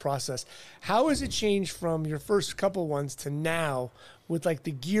through this process. How has it changed from your first couple ones to now, with like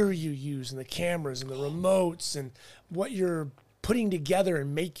the gear you use and the cameras and the remotes and what you're putting together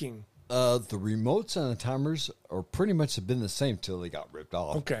and making? The remotes and the timers are pretty much have been the same till they got ripped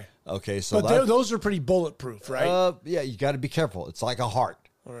off. Okay. So but those are pretty bulletproof, right? Yeah, you got to be careful. It's like a heart.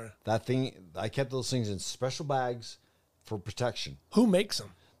 All right. That thing, I kept those things in special bags for protection. Who makes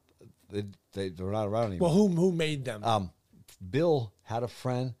them? They're not around anymore. Well, who made them? Bill had a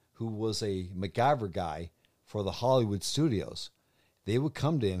friend who was a MacGyver guy for the Hollywood studios. They would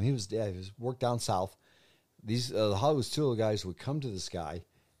come to him. He worked down south. These the Hollywood studio guys would come to this guy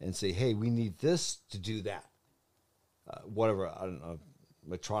and say, hey, we need this to do that. Whatever, I don't know,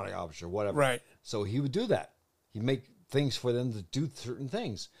 electronic officer, whatever. Right. So he would do that. He'd make things for them to do certain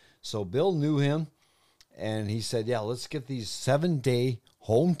things. So Bill knew him, and he said, yeah, let's get these 7-day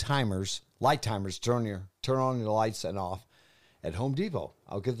home timers, light timers, turn on your lights and off at Home Depot.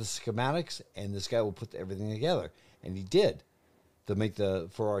 I'll get the schematics, and this guy will put everything together. And he did.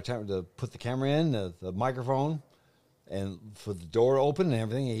 For our timer, to put the camera in, the microphone, and for the door open and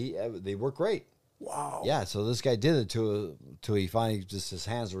everything, they work great. Wow. Yeah, so this guy did it till he finally his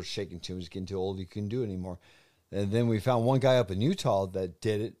hands were shaking too. He's getting too old. He couldn't do it anymore. And then we found one guy up in Utah that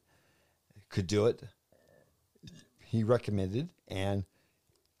did it, could do it. He recommended, and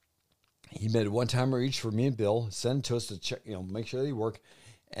he made one timer each for me and Bill, sent it to us to check, make sure they work.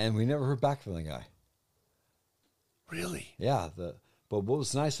 And we never heard back from the guy. Really? Yeah. But what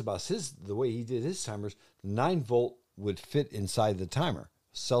was nice about the way he did his timers, the 9-volt would fit inside the timer,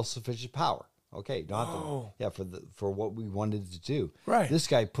 self-sufficient power. Okay, for what we wanted to do. Right. This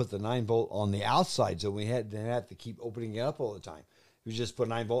guy put the 9-volt on the outside, so we didn't have to keep opening it up all the time. We just put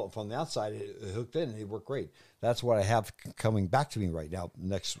 9-volt from the outside, it hooked in, and it worked great. That's what I have coming back to me right now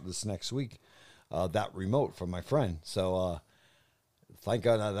this next week, that remote from my friend. So thank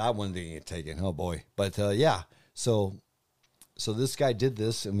God that one didn't get taken. Oh boy, but yeah. So this guy did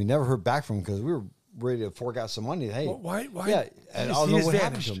this, and we never heard back from him because we were ready to fork out some money. Hey, well, why? Yeah, and I don't know what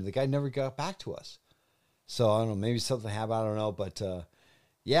happened to him. The guy never got back to us. So I don't know. Maybe something happened. I don't know. But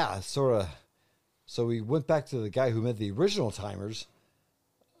yeah, sort of. So we went back to the guy who made the original timers.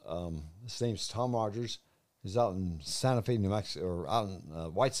 His name's Tom Rogers. He's out in Santa Fe, New Mexico, or out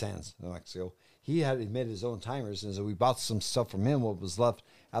in White Sands, New Mexico. He made his own timers, and so we bought some stuff from him. What was left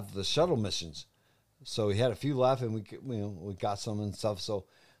after the shuttle missions. So he had a few left, and we got some and stuff. So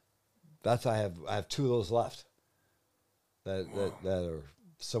that's I have 2 of those left that are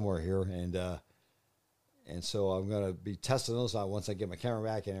somewhere here, and so I'm gonna be testing those out once I get my camera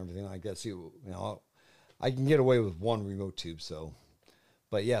back and everything like that. See, I can get away with 1 remote tube. So,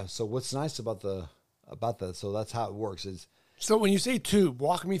 but yeah. So what's nice about that? So that's how it works. So when you say tube,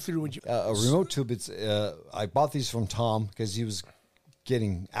 walk me through what you a remote tube. It's I bought these from Tom because he was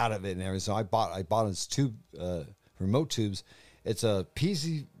getting out of it and everything. So I bought his tube remote tubes. It's a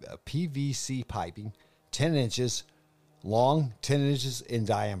PVC piping, 10 inches long, 10 inches in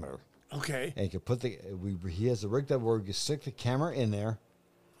diameter. Okay. And you can put he has a rig that where you can stick the camera in there,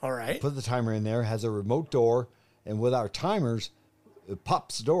 All right. put the timer in there, has a remote door, and with our timers, it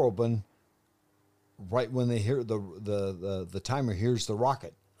pops the door open right when they hear the timer hears the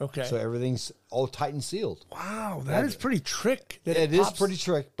rocket. Okay. So everything's all tight and sealed. Wow, that is pretty trick. That It is pops. pretty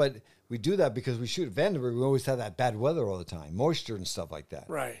trick, but we do that because we shoot at Vandenberg. We always have that bad weather all the time, moisture and stuff like that.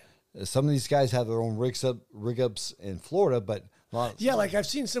 Right. Some of these guys have their own rig ups in Florida, but Yeah, like I've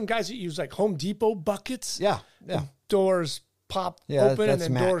seen some guys that use like Home Depot buckets. yeah. Doors pop Yeah, open and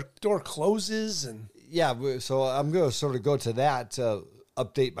that's then door closes and Yeah, so I'm going to sort of go to that to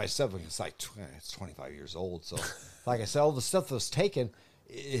update my stuff. It's like it's 25 years old. So, like I said, all the stuff that was taken,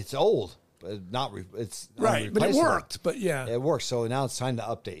 it's old, but it's right. But it unreplaceable. worked. But yeah, It works. So now it's time to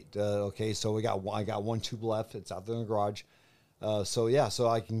update. Okay, so I got one tube left. It's out there in the garage. So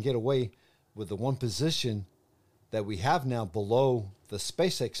I can get away with the one position that we have now below the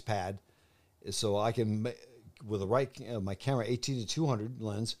SpaceX pad. So I can, with the right my camera 18-200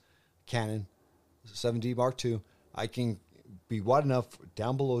 lens, Canon 7D Mark II, I can be wide enough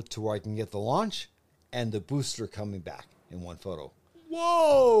down below to where I can get the launch and the booster coming back in one photo.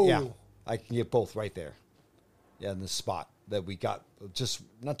 whoa. Yeah, I can get both right there. Yeah, in the spot that we got just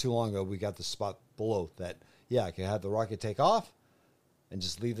not too long ago, we got the spot below that. Yeah, I can have the rocket take off and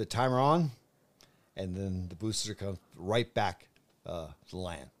just leave the timer on, and then the booster comes right back to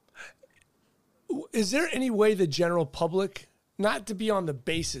land. Is there any way the general public, not to be on the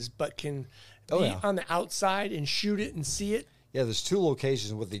bases, but can be on the outside and shoot it and see it? Yeah, there's two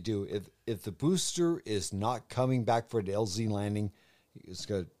locations. What they do if the booster is not coming back for the LZ landing, it's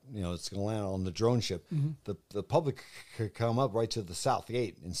gonna land on the drone ship. Mm-hmm. The public could come up right to the south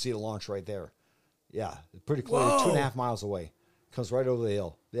gate and see the launch right there. Yeah, pretty close, Whoa. 2.5 miles away. Comes right over the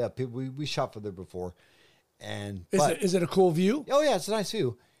hill. Yeah, we shot from there before, and Is it a cool view? oh yeah, it's a nice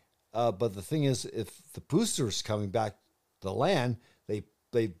view. But the thing is, if the booster's coming back to land,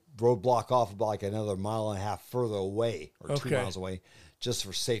 they roadblock off about like another 1.5 miles further away or 2 miles away, just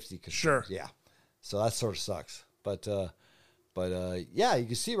for safety concerns. Sure. Yeah. So that sort of sucks. But yeah, you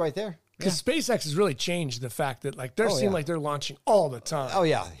can see right there. Because SpaceX has really changed the fact that like they seem yeah. like they're launching all the time. Oh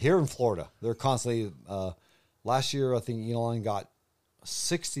yeah, here in Florida, they're constantly. Last year, I think Elon got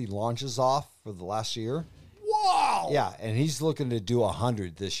 60 launches off for the last year. Wow. Yeah, and he's looking to do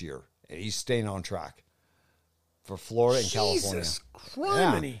 100 this year, and he's staying on track for Florida and California. Jesus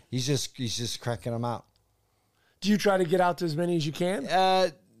criminy. Yeah, he's just cranking them out. Do you try to get out to as many as you can?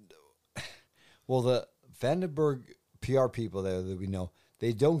 Well, the Vandenberg PR people there that we know,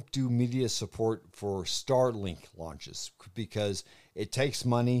 they don't do media support for Starlink launches because it takes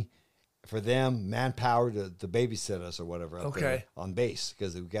money for them, manpower to babysit us or whatever up there on base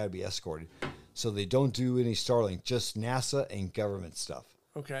because we've got to be escorted. So they don't do any Starlink, just NASA and government stuff.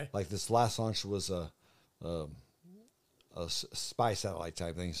 Okay. Like this last launch was a spy satellite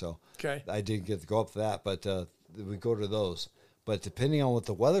type thing. So I didn't get to go up to that, but we go to those. But depending on what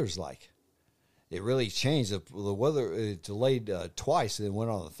the weather's like, it really changed. The weather delayed twice and then went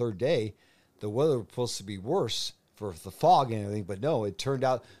on the third day. The weather was supposed to be worse for the fog and everything, but no, it turned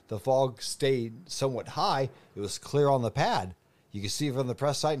out the fog stayed somewhat high. It was clear on the pad. You could see from the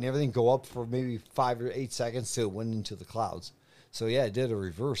press site and everything go up for maybe 5 or 8 seconds till it went into the clouds. So yeah, it did a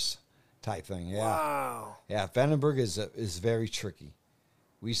reverse type thing. Yeah. Wow. Yeah, Vandenberg is very tricky.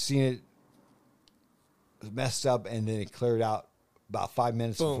 We've seen it messed up and then it cleared out about 5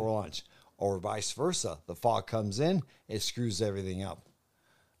 minutes before launch, or vice versa. The fog comes in, it screws everything up.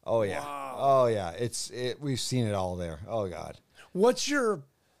 Oh yeah. Wow. Oh yeah. We've seen it all there. Oh God. What's your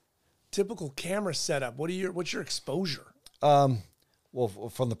typical camera setup? What's your exposure? Well,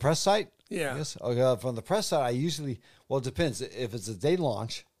 from the press site, Yeah. I guess. From the press site, I usually, well, it depends. If it's a day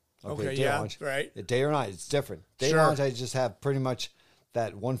launch, right. A day or night, it's different. Day launch, I just have pretty much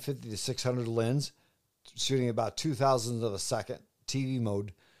that 150 to 600 lens, shooting about 2,000 of a second, TV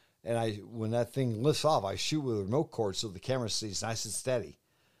mode. And when that thing lifts off, I shoot with a remote cord so the camera stays nice and steady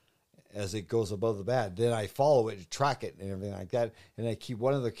as it goes above the pad. Then I follow it, track it, and everything like that. And I keep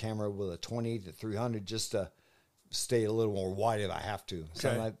one other camera with a 28 to 300 just to stay a little more wide if I have to.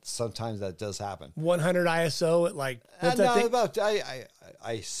 Sometimes that does happen. 100 ISO at like what's that thing?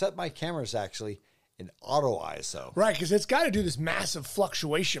 I set my cameras actually in auto ISO. Right, because it's got to do this massive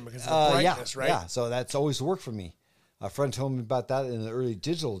fluctuation because of the brightness, right? Yeah, so that's always worked for me. A friend told me about that in the early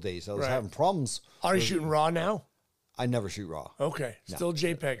digital days. I was having problems. Are you shooting RAW now? I never shoot RAW. Okay, still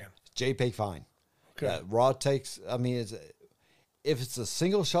JPEGing. JPEG fine. Okay. RAW takes, if it's a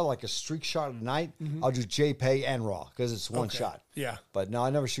single shot, like a streak shot at night, I'll do JPEG and RAW because it's one shot. Yeah. But no,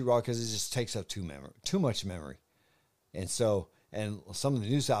 I never shoot RAW because it just takes up too much memory. And so And some of the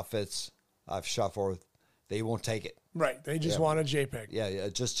news outfits I've shot for, they won't take it. Right. They just want a JPEG. Yeah,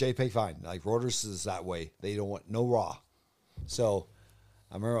 just JPEG fine. Like Rotors is that way. They don't want no RAW. So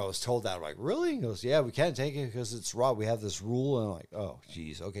I remember I was told that. I'm like, really? He goes, yeah, we can't take it because it's RAW. We have this rule. And I'm like, oh,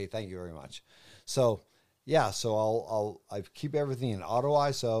 geez. Okay, thank you very much. So, yeah, so I keep everything in auto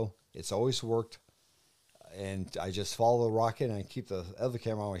ISO. It's always worked. And I just follow the rocket, and I keep the other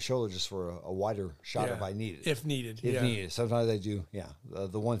camera on my shoulder just for a wider shot if I need it. If needed. If needed. Sometimes I do,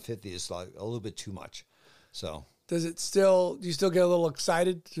 the 150 is like a little bit too much. So... do you still get a little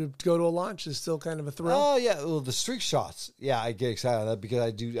excited to go to a launch? Is still kind of a thrill? Oh yeah, well, the streak shots. Yeah, I get excited about that because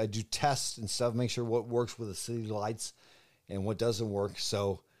I do tests and stuff, make sure what works with the city lights and what doesn't work.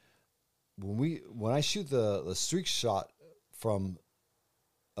 So when I shoot the streak shot from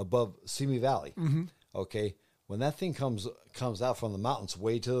above Simi Valley, okay, when that thing comes out from the mountains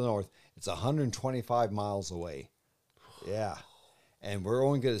way to the north, it's 125 miles away. Yeah. And we're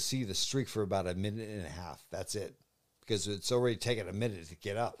only going to see the streak for about a minute and a half. That's it. Because it's already taken a minute to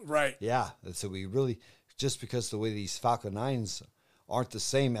get up. Right. Yeah. And so we really, just because the way these Falcon 9s aren't the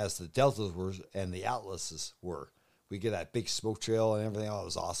same as the Deltas were and the Atlases were, we get that big smoke trail and everything. Oh, it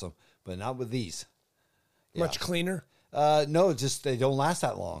was awesome. But not with these. Yeah. Much cleaner? No, just they don't last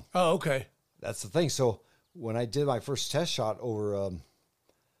that long. Oh, okay. That's the thing. So when I did my first test shot over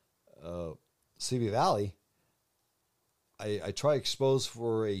CB Valley, I try expose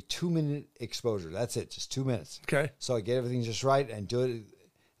for a 2-minute exposure. That's it, just 2 minutes. Okay. So I get everything just right and do it.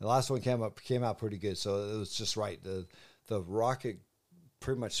 The last one came out pretty good, so it was just right. The rocket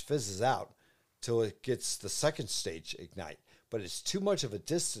pretty much fizzes out till it gets the second stage ignite, but it's too much of a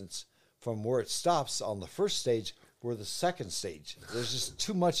distance from where it stops on the first stage where the second stage. There's just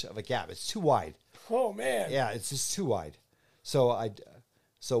too much of a gap. It's too wide. Oh man. Yeah, it's just too wide. So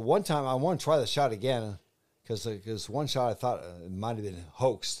one time I want to try the shot again. Because one shot I thought it might have been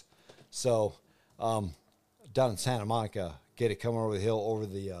hoaxed. So down in Santa Monica, get it coming over the hill, over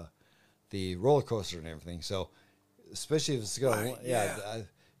the roller coaster and everything. So especially if it's going,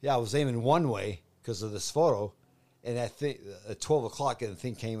 I was aiming one way because of this photo, and I think at 12 o'clock, and the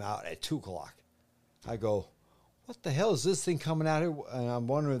thing came out at 2 o'clock. I go, what the hell is this thing coming out here? And I'm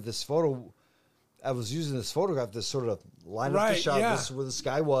wondering if this photo. I was using this photograph to sort of line up the shot. Yeah. This is where the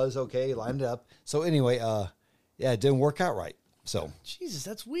sky was. Okay, lined it up. So anyway, it didn't work out right. So Jesus,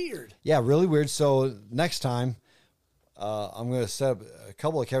 that's weird. Yeah, really weird. So next time, I'm going to set up a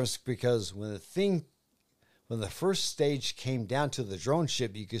couple of cameras because when the first stage came down to the drone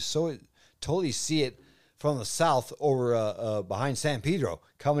ship, you could totally see it from the south over behind San Pedro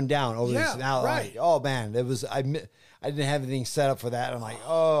coming down over this now. Right. Oh man, it was I didn't have anything set up for that. I'm like,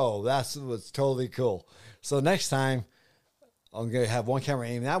 oh, that's what's totally cool. So next time, I'm gonna have one camera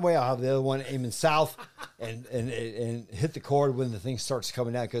aiming that way. I'll have the other one aiming south, and hit the cord when the thing starts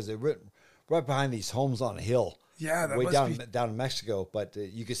coming down because they're right behind these homes on a hill. Yeah, that way must be down in Mexico. But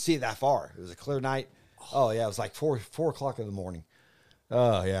you could see it that far. It was a clear night. Oh yeah, it was like 4 o'clock in the morning.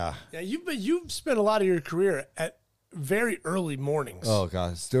 Oh yeah. Yeah, you've spent a lot of your career at very early mornings. Oh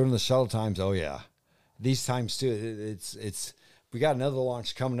god, it's during the shuttle times. Oh yeah, these times too. It's we got another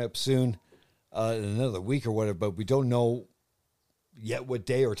launch coming up soon, in another week or whatever. But we don't know yet what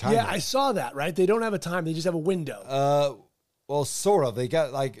day or time. Yeah, I saw that. Right, they don't have a time; they just have a window. Well, sort of. They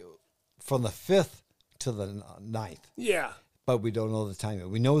got like from the 5th to the 9th. Yeah, but we don't know the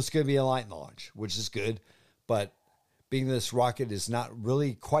time. We know it's going to be a light launch, which is good, but. Being this rocket is not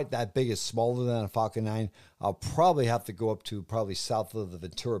really quite that big, it's smaller than a Falcon 9, I'll probably have to go up to probably south of the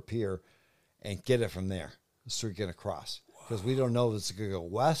Ventura Pier and get it from there, streaking across. Because we don't know if it's going to go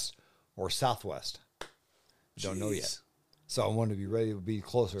west or southwest. We don't know yet. So I want to be ready to be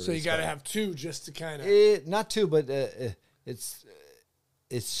closer. So you got to have two just to kind of... Not two, but it's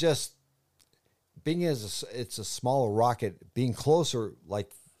just, being as it's a smaller rocket, being closer, like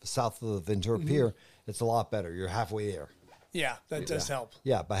south of the Ventura Pier, it's a lot better. You're halfway there. Yeah, that does help.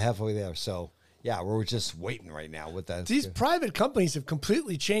 Yeah, by halfway there. So, yeah, we're just waiting right now with that. These private companies have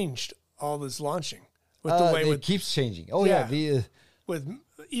completely changed all this launching. With the way it keeps changing. Oh, yeah. With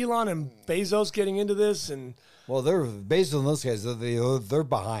Elon and Bezos getting into this. Well, they're based on those guys. They're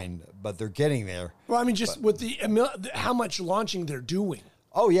behind, but they're getting there. Well, I mean, with how much launching they're doing.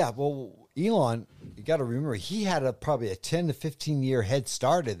 Oh, yeah. Well, Elon, you got to remember, he had probably a 10 to 15 year head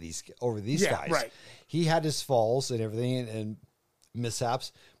start over these guys. Right. He had his falls and everything and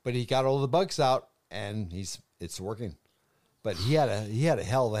mishaps, but he got all the bugs out and it's working. But he had a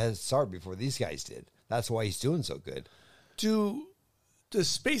hell of a head start before these guys did. That's why he's doing so good.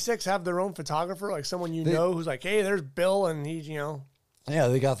 Does SpaceX have their own photographer, like someone know who's like, hey, there's Bill, and he's Yeah,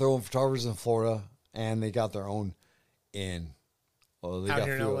 they got their own photographers in Florida, and they got their own in Oh, they Out got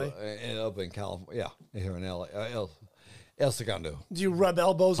here in fuel, LA? up in California. Yeah, here in LA. El Segundo. Do you rub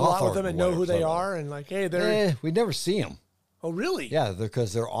elbows a lot with Hawthorne, them and know who they whatever. are? And like, hey, they're. We never see them. Oh, really? Yeah,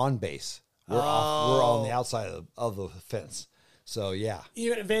 because they're on base. We're on the outside of the fence. So, yeah.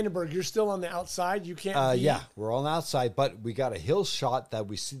 Even at Vandenberg, you're still on the outside. You can't. Yeah, we're on the outside, but we got a hill shot that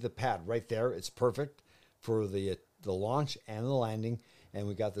we see the pad right there. It's perfect for the launch and the landing. And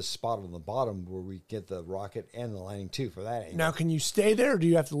we got this spot on the bottom where we get the rocket and the landing too for that angle. Now, can you stay there or do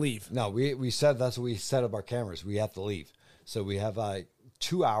you have to leave? No, we said that's what we set up our cameras. We have to leave. So we have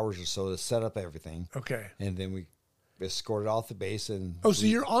 2 hours or so to set up everything. Okay. And then we escort it off the base. And so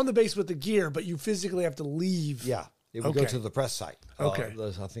you're on the base with the gear, but you physically have to leave. Yeah. We go to the press site. Okay.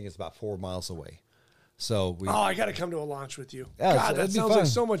 I think it's about 4 miles away. So I got to come to a launch with you. Yeah, God, that sounds like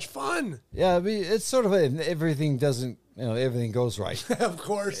so much fun. Yeah, it's sort of everything doesn't, everything goes right. Of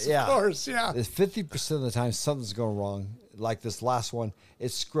course, yeah. 50% of the time something's going wrong. Like this last one, it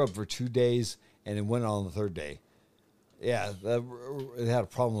scrubbed for 2 days and it went on the third day. Yeah, it had a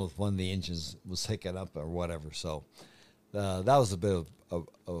problem with one of the engines was hicking up or whatever. So that was a bit of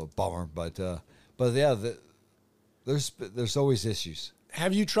a bummer. But yeah, there's always issues.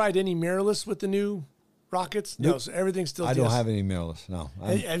 Have you tried any mirrorless with the new rockets? Nope. No, so everything's still I don't have any mirrorless, no.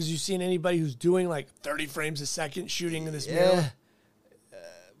 Have you seen anybody who's doing like 30 frames a second shooting in this mirror?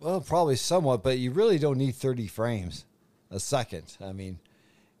 Well, probably somewhat, but you really don't need 30 frames a second. I mean,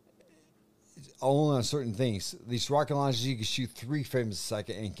 only on certain things. These rocket launches, you can shoot 3 frames a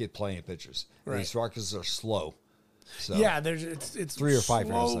second and get plenty of pictures. Right. These rockets are slow. So Yeah, it's 3 or 5 frames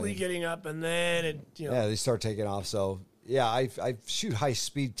a slowly second. getting up, and then Yeah, they start taking off. So, yeah, I shoot high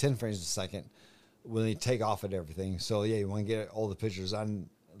speed 10 frames a second when they take off and everything. So, yeah, you want to get all the pictures on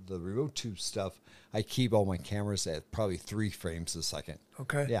the remote tube stuff. I keep all my cameras at probably 3 frames a second.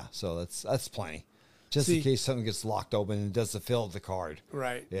 Okay. Yeah, so that's plenty. Just in case something gets locked open and doesn't fill the card.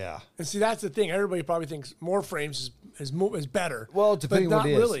 Right. Yeah. And see, that's the thing. Everybody probably thinks more frames is better. Well, depending but what it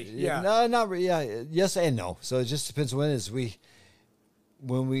is. not really. Yeah. No, not really. Yeah. Yes and no. So it just depends when it is.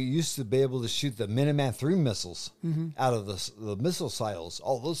 When we used to be able to shoot the Minuteman III missiles out of the missile silos,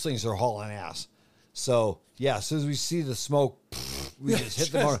 all those things are hauling ass. So, yeah, as soon as we see the smoke, we just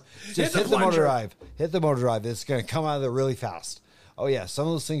hit the motor. Just hit the motor drive. Hit the motor drive. It's going to come out of there really fast. Oh, yeah, some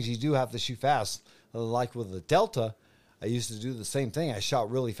of those things you do have to shoot fast. Like with the Delta, I used to do the same thing. I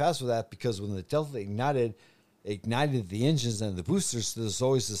shot really fast with that because when the Delta ignited the engines and the boosters, there's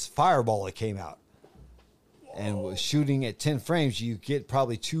always this fireball that came out. And with shooting at 10 frames, you get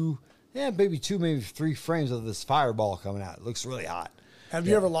probably maybe 3 frames of this fireball coming out. It looks really hot. Have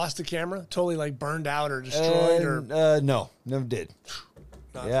you ever lost a camera? Totally like burned out or destroyed? No, never did.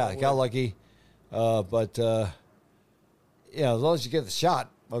 Not I got lucky. But as long as you get the shot,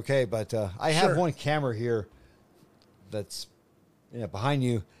 okay. But I have one camera here that's behind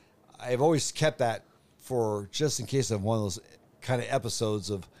you. I've always kept that for just in case of one of those kind of episodes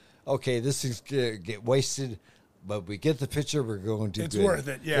of, okay, this is going to get wasted, but we get the picture, we're going to do It's good. worth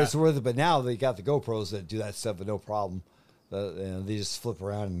it, yeah. It's worth it. But now they got the GoPros that do that stuff with no problem. They just flip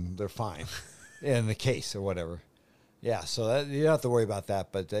around and they're fine in the case or whatever. Yeah, so you don't have to worry about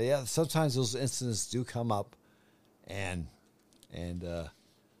that. But sometimes those incidents do come up, and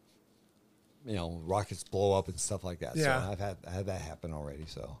rockets blow up and stuff like that. Yeah. So I've had that happen already.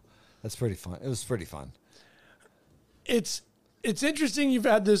 So that's pretty fun. It was pretty fun. It's interesting you've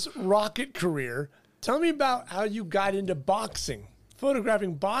had this rocket career. Tell me about how you got into boxing,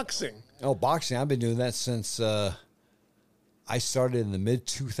 photographing boxing. Oh, boxing! I've been doing that since I started in the mid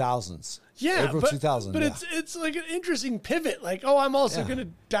 2000s. Yeah, April 2000. But it's like an interesting pivot. Like, I'm also going to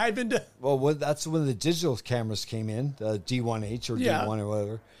dive into. Well, that's when the digital cameras came in, the D1H or D1 or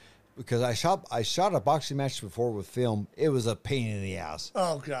whatever. Because I shot a boxing match before with film. It was a pain in the ass.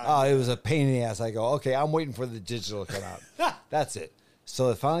 Oh God! Oh, it was a pain in the ass. I go, okay, I'm waiting for the digital to come out. That's it. So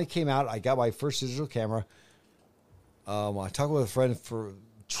it finally came out. I got my first digital camera. I talked with a friend for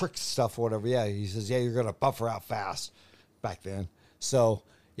trick stuff or whatever. Yeah, he says, you're gonna buffer out fast. Back then, so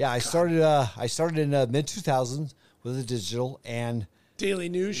I started in mid 2000s with the digital and Daily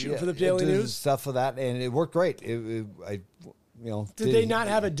News, shooting for the Daily News stuff for that, and it worked great. Did they not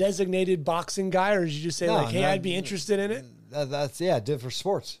have a designated boxing guy, or did you just say I'd be interested in it? I did it for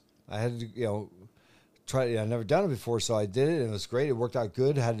sports. I had to try. I'd never done it before, so I did it, and it was great. It worked out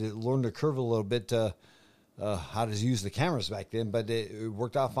good. I had to learn the curve a little bit to how to use the cameras back then, but it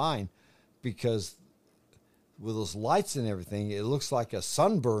worked out fine because with those lights and everything, it looks like a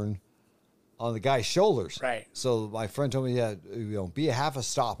sunburn on the guy's shoulders. Right. So my friend told me, be a half a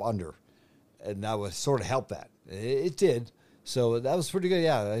stop under, and that would sort of help that. It did. So that was pretty good.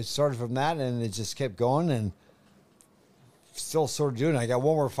 Yeah, I started from that, and it just kept going, and still sort of doing it. I got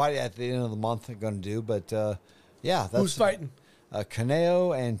one more fight at the end of the month I'm going to do, but yeah. That's, who's fighting?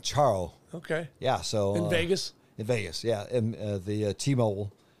 Caneo and Charo. Okay. Yeah, so. In Vegas? In Vegas, yeah, in the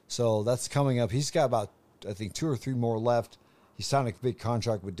T-Mobile. So that's coming up. He's got about, I think, 2 or 3 more left. He signed a big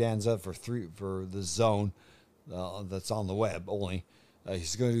contract with Danza for the zone that's on the web only.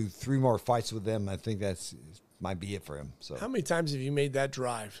 He's going to do 3 more fights with them. I think that's might be it for him. So how many times have you made that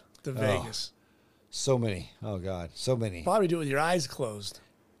drive to Vegas? So many. Oh, God, so many. Probably do it with your eyes closed.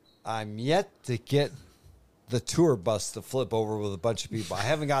 I'm yet to get the tour bus to flip over with a bunch of people. I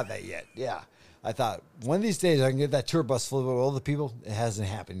haven't got that yet. Yeah. I thought, one of these days I can get that tour bus flip over with all the people. It hasn't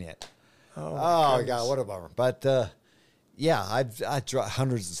happened yet. Oh God, what a bummer. But, yeah, I've tried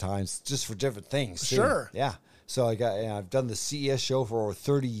hundreds of times just for different things. Too. Sure. Yeah. So I've done the CES show for over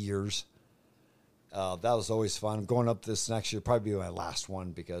 30 years. That was always fun. I'm going up this next year, probably be my last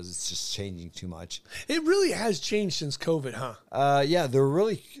one because it's just changing too much. It really has changed since COVID, huh? Yeah, they're it's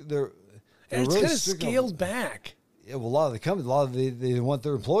really kind of scaled back. Yeah, well, a lot of the companies, they didn't want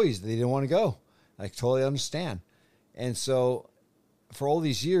their employees. They didn't want to go. I totally understand. And so for all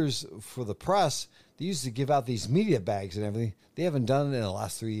these years for the press, they used to give out these media bags and everything. They haven't done it in the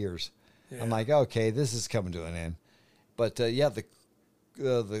last 3 years. Yeah. I'm like, okay, this is coming to an end. But yeah, the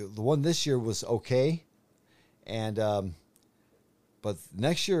one this year was okay. And but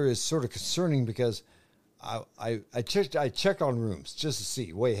next year is sort of concerning because I checked on rooms just to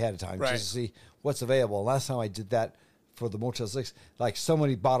see way ahead of time, right, just to see what's available. Last time I did that for the Motel 6, like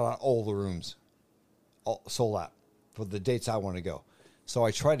somebody bought out all the rooms, all sold out for the dates I want to go. So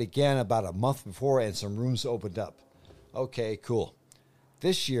I tried again about a month before and some rooms opened up. Okay, cool.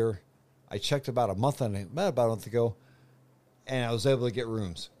 This year I checked about a month ago and I was able to get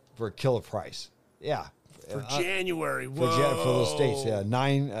rooms for a killer price. Yeah. For January, for those dates, yeah,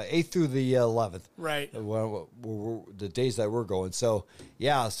 8th through the 11th, right? The days that we're going. So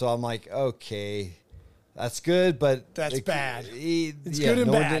yeah, so I'm like, okay, that's good, but that's bad. It's good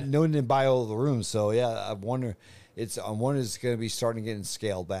and bad. No one didn't buy all the rooms, so yeah, I wonder it's going to be starting getting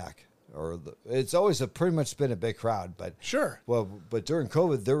scaled back, it's always pretty much been a big crowd, but sure. Well, but during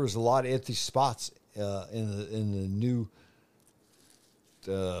COVID, there was a lot of empty spots in the new.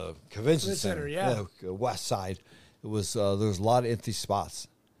 Convention center, yeah, west side. It was there was a lot of empty spots,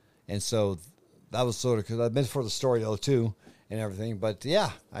 and so that was sort of because I've been for the story though too and everything. But yeah,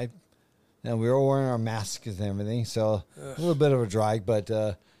 we were all wearing our masks and everything, so a little bit of a drag. But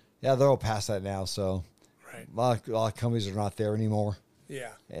yeah, they're all past that now. So right, a lot of companies are not there anymore.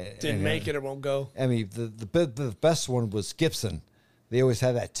 Yeah, didn't make it or won't go. I mean, the best one was Gibson. They always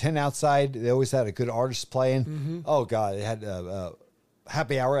had that tent outside. They always had a good artist playing. Mm-hmm. Oh God, they had.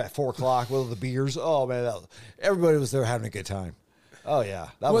 Happy hour at 4:00 with the beers. Oh man, everybody was there having a good time. Oh yeah,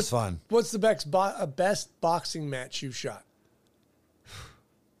 that was fun. What's the best boxing match you shot?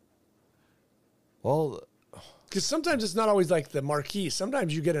 Well, because sometimes it's not always like the marquee.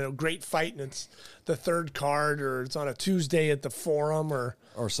 Sometimes you get a great fight and it's the third card, or it's on a Tuesday at the Forum, or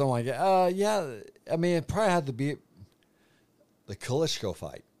something like that. Yeah, I mean, it probably had to be the Klitschko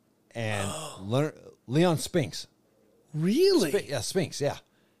fight and Leon Spinks. Really? Yeah, Spinks, yeah.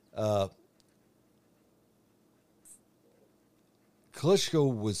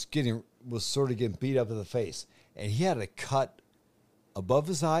 Klitschko was sort of getting beat up in the face, and he had a cut above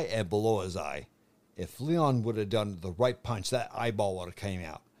his eye and below his eye. If Leon would have done the right punch, that eyeball would have came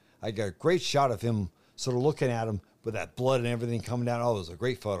out. I got a great shot of him sort of looking at him with that blood and everything coming down. Oh, it was a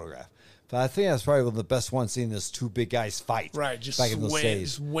great photograph. But I think that's probably one of the best ones seeing those two big guys fight. Right, just back in those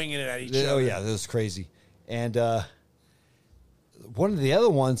days. Swinging it at each other. Oh, yeah, that was crazy. And one of the other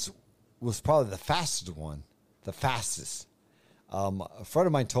ones was probably the fastest one, the fastest. A friend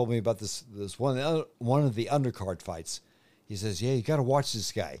of mine told me about this one of the undercard fights. He says, yeah, you got to watch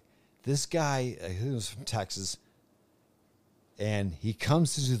this guy. This guy, I think he was from Texas, and he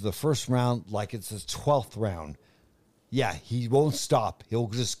comes into the first round like it's his 12th round. Yeah, he won't stop. He'll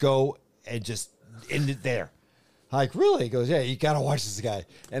just go and just end it there. Like, really? He goes, yeah, you got to watch this guy.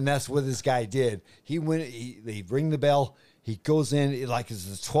 And that's what this guy did. He went, they ring the bell. He goes in, like it's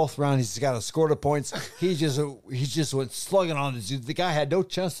the 12th round. He's got a score of points. He just went slugging on the dude. The guy had no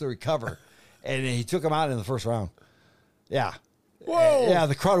chance to recover. And he took him out in the first round. Yeah. Whoa. Yeah,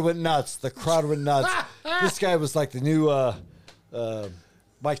 the crowd went nuts. This guy was like the new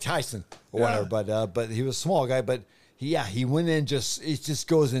Mike Tyson or whatever. But he was a small guy. But he went in he just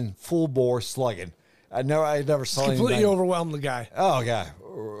goes in full bore slugging. I never saw him completely overwhelmed the guy. Oh yeah,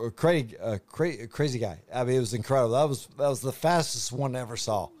 crazy guy. I mean, it was incredible. That was the fastest one I ever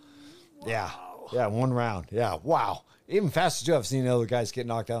saw. Wow. Yeah, one round. Yeah, wow. Even faster too. I've seen other guys get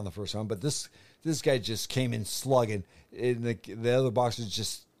knocked out in the first round, but this This guy just came in slugging, and the other boxers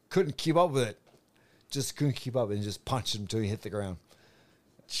just couldn't keep up with it. Just couldn't keep up, and just punched him until he hit the ground.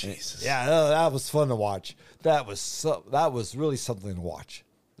 Jesus. Yeah, that was fun to watch. That was really something to watch.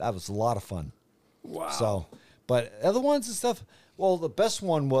 That was a lot of fun. Wow. So, but other ones and stuff. Well, one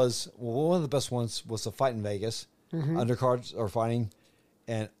of the best ones was a fight in Vegas. Undercards are fighting,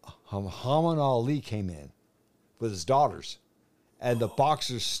 and Muhammad Ali came in with his daughters, and the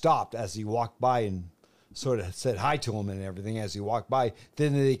boxers stopped as he walked by and sort of said hi to him and everything as he walked by.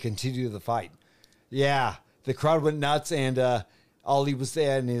 Then they continued the fight. Yeah, the crowd went nuts, and Ali was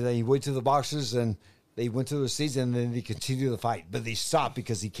there, and he went to the boxers, and they went to their seats, and then they continued the fight. But they stopped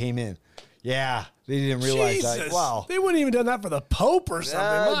because he came in. Yeah, they didn't realize that. Wow. They wouldn't even done that for the Pope or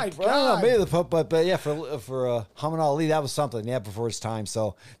something. My God. I don't know, maybe the Pope, but yeah, for Muhammad Ali, that was something. Yeah, before his time.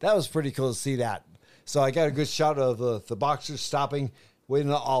 So that was pretty cool to see that. So I got a good shot of the boxers stopping,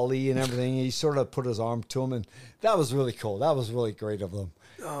 waiting on Ali and everything. He sort of put his arm to him, and that was really cool. That was really great of them.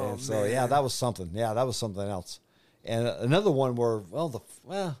 Oh, and so, man. yeah, that was something. Yeah, that was something else. And another one where,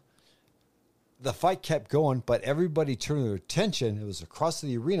 the fight kept going, but everybody turned their attention. It was across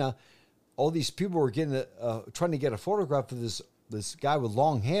the arena. All these people were getting trying to get a photograph of this guy with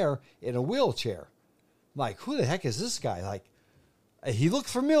long hair in a wheelchair. I'm like, who the heck is this guy? Like, he looked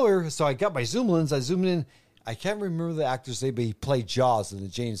familiar, so I got my zoom lens. I zoomed in. I can't remember the actor's name, but he played Jaws in the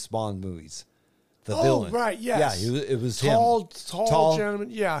James Bond movies. The villain. Right, yes. Yeah, it was tall, him. Tall gentleman,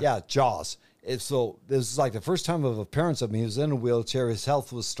 yeah. Yeah, Jaws. So this was like the first time of appearance of him. He was in a wheelchair. His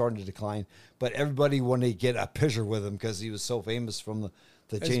health was starting to decline, but everybody wanted to get a picture with him because he was so famous from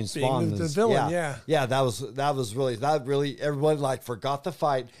the James Bond. The villain, yeah. Yeah, that really everyone like forgot the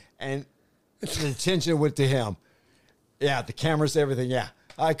fight, and the attention went to him. Yeah, the cameras, everything. Yeah,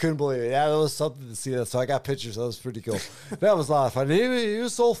 I couldn't believe it. Yeah, that was something to see that. So I got pictures. That was pretty cool. That was a lot of fun. He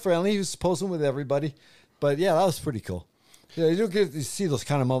was so friendly. He was posing with everybody, but yeah, that was pretty cool. Yeah, you don't get to see those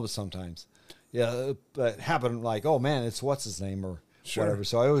kind of moments sometimes. Yeah, that happen like, oh man, it's what's his name or whatever.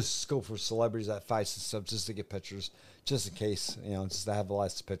 So I always go for celebrities at fights and stuff just to get pictures, just in case, just to have the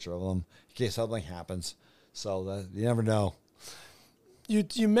last picture of them in case something happens. So that you never know.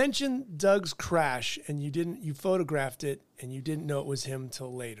 You mentioned Doug's crash, and you photographed it, and you didn't know it was him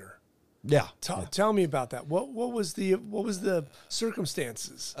till later. Yeah. Tell me about that. What was the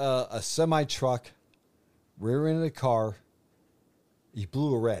circumstances? A semi truck rear-ended a car. He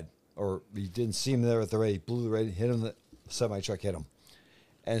blew a red. Or he didn't see him there at the red. He blew the red, hit him, the semi-truck hit him.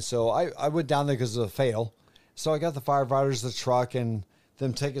 And so I went down there because of the fatal. So I got the firefighters, the truck, and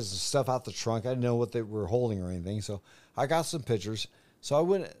them taking some stuff out the trunk. I didn't know what they were holding or anything. So I got some pictures. So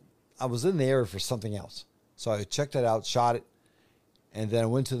I was in the area for something else. So I checked it out, shot it, and then I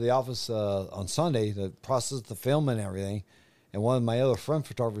went to the office on Sunday to process the film and everything. And one of my other friend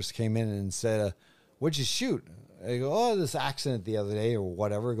photographers came in and said, what'd you shoot? I go, oh, this accident the other day or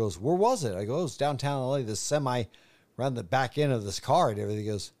whatever. He goes, where was it? I go, it was downtown LA. This semi ran the back end of this car and everything. He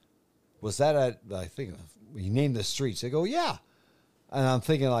goes, was that at, I think he named the streets. I go, yeah. And I'm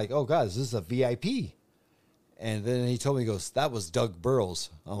thinking like, oh, God, is this a VIP? And then he told me, he goes, that was Doug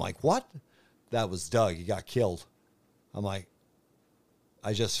Burrows. I'm like, what? That was Doug. He got killed. I'm like,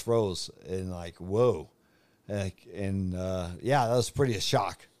 I just froze and like, whoa. And yeah, that was pretty a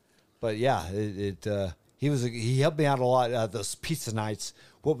shock. But yeah, he helped me out a lot at those pizza nights.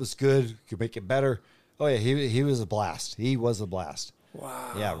 What was good, could make it better. Oh yeah, he was a blast. He was a blast.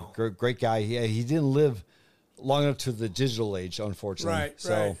 Wow. Yeah, great guy. He didn't live long enough to the digital age, unfortunately.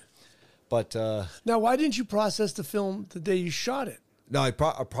 Right. But now, why didn't you process the film the day you shot it? No, I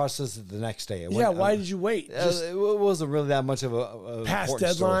processed it the next day. Why did you wait? It wasn't really that much of a past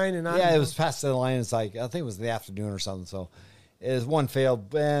deadline, story. It was past deadline. It's like I think it was in the afternoon or something. So it was one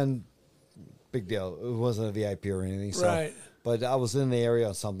failed and big deal. It wasn't a VIP or anything. So, right. But I was in the area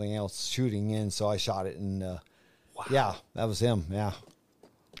on something else shooting in, so I shot it, and wow. Yeah, that was him. Yeah.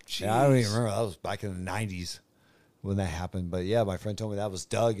 Yeah, I don't even remember. That was back in the 90s when that happened. But yeah, my friend told me that was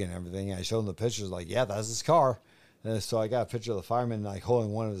Doug and everything. I showed him the pictures, like, yeah, that's his car. And so I got a picture of the fireman like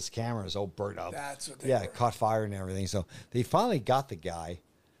holding one of his cameras, all burnt up. That's what they were. It caught fire and everything. So they finally got the guy.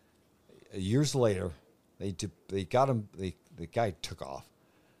 Years later, they got him. The guy took off.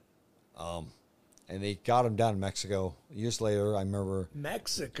 And they got him down in Mexico. Years later, I remember.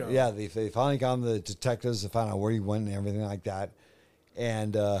 Mexico? Yeah, they finally got him, the detectives, to find out where he went and everything like that.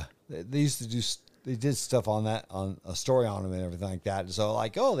 And they did stuff on that, on a story on him and everything like that. And so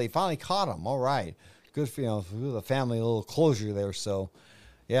like, oh, they finally caught him. All right. Good for, for the family, a little closure there. So,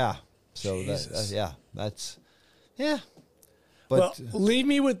 yeah. So, that's. But, well, leave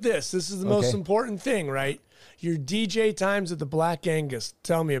me with this. This is the most important thing, right? Your DJ times at the Black Angus.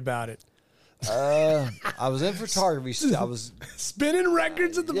 Tell me about it. I was in photography. I was spinning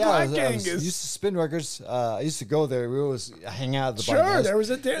records at the I Black Angus. used to spin records. I used to go there. We always hang out at the Black Sure, Angus. there was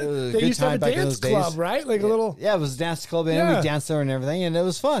they used to have a back in dance those days. club, right? Like a little. Yeah, it was a dance club, and we danced there and everything, and it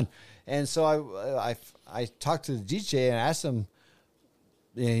was fun. And so I talked to the DJ and asked him,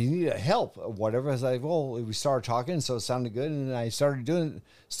 you need help or whatever. I was like, well, we started talking, so it sounded good, and I started doing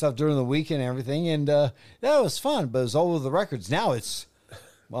stuff during the week and everything, and that was fun. But it was all with the records. Now it's,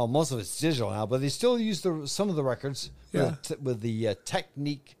 well, most of it's digital now, but they still use some of the records with the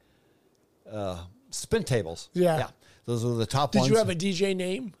Technique spin tables. Yeah, those were the top ones. Did you have a DJ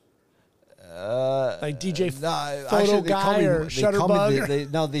name? Like DJ Photo actually, Guy or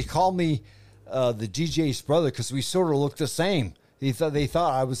Shutterbug? They called me the DJ's brother because we sort of looked the same. They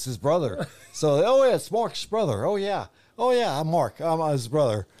thought I was his brother. So, oh yeah, it's Mark's brother. Oh yeah, I'm Mark. I'm his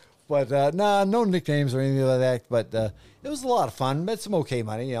brother. But no nicknames or anything like that. But it was a lot of fun. Made some okay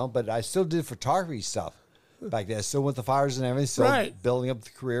money, But I still did photography stuff back then. Still went to fires and everything. Still building up the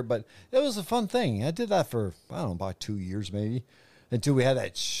career. But it was a fun thing. I did that for about 2 years maybe, until we had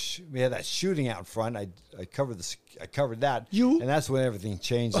that shooting out front. I covered that, and that's when everything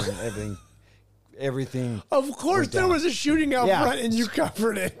changed and everything. Of course, there was a shooting out front, and you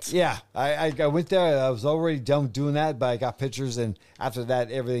covered it. Yeah, I went there. I was already done doing that, but I got pictures, and after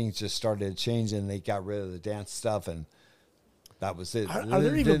that, everything just started to change, and they got rid of the dance stuff, and that was it. Are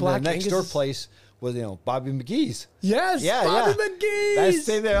there even Black The next door place was Bobby McGee's. Yes, Bobby McGee's. I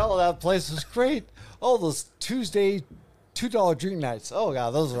stayed there. Oh, that place was great. Oh, those Tuesday $2 drink nights. Oh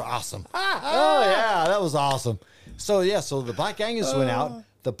God, those were awesome. Oh yeah, that was awesome. So the Black Angus went out.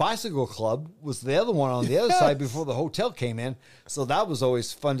 The bicycle club was the other one on the other side before the hotel came in. So that was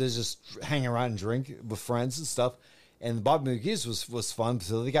always fun to just hang around and drink with friends and stuff. And Bob McGee's was fun.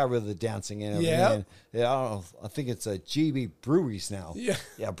 So they got rid of the dancing and everything. And, I don't know. I think it's a GB Breweries now.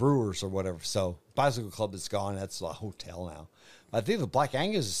 Yeah, Brewers or whatever. So bicycle club is gone. That's a hotel now. I think the Black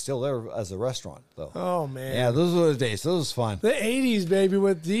Angus is still there as a restaurant, though. Oh, man. Yeah, those were the days. Those was fun. The 80s, baby,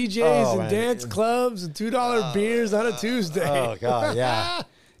 with DJs and dance clubs and $2 beers on a Tuesday. Oh, God, yeah.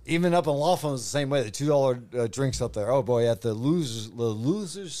 Even up in Laughlin was the same way. The $2 drinks up there. Oh, boy, at the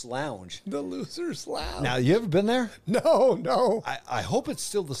Losers Lounge. The Losers Lounge. Now, you ever been there? No. I hope it's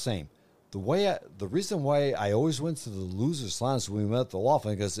still the same. The reason why I always went to the Losers Lounge when we met at the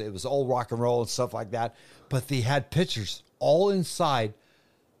Laughlin, because it was all rock and roll and stuff like that, but they had pictures all inside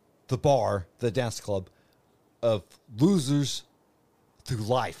the bar, the dance club, of losers through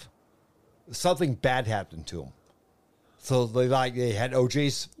life. Something bad happened to them. So they had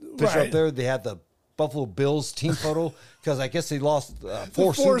OJ's picture up there. They had the Buffalo Bills team photo because I guess they lost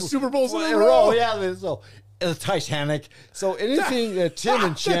four Super Bowls in a row. Yeah, so the Titanic. So anything that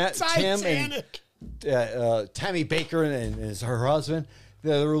Tim and Tammy Baker and her husband,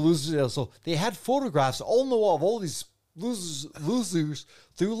 they were losers. So they had photographs all on the wall of all these losers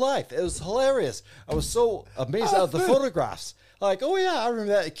through life. It was hilarious. I was so amazed at the photographs. Like, oh yeah, I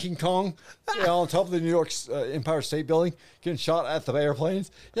remember that King Kong, on top of the New York Empire State Building, getting shot at the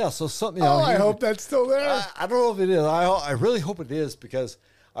airplanes. Yeah, so something. I hope that's still there. I don't know if it is. I really hope it is because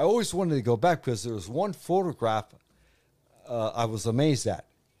I always wanted to go back because there was one photograph I was amazed at.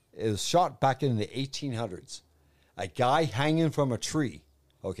 It was shot back in the 1800s. A guy hanging from a tree.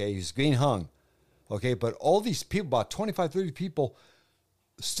 Okay, he's being hung. Okay, but all these people, about 25, 30 people,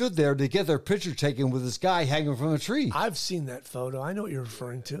 stood there to get their picture taken with this guy hanging from a tree. I've seen that photo. I know what you're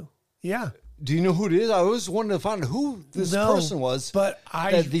referring to. Yeah. Do you know who it is? I always wanted to find out who this person was. But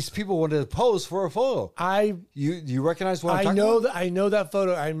these people wanted to pose for a photo. You recognize what I'm talking about? I know that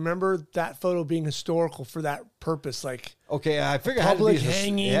photo. I remember that photo being historical for that purpose. Like, okay, I figured it had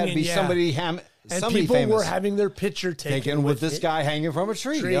to be somebody and somebody people famous were having their picture taken with this guy hanging from a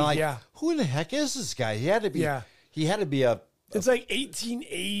tree. Who the heck is this guy? He had to be. Yeah. He had to be a. It's like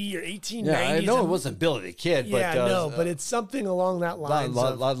 1880 or 1890. Yeah, I know it wasn't Billy the Kid, but it's something along that line.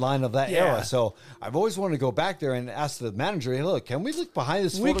 Line of that era. So I've always wanted to go back there and ask the manager, "Hey, look, can we look behind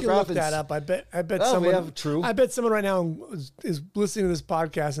this photograph?" We can look that up. I bet someone. I bet someone right now is listening to this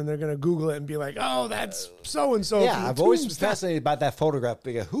podcast and they're going to Google it and be like, "Oh, that's so and so." Yeah, I've always been fascinated about that photograph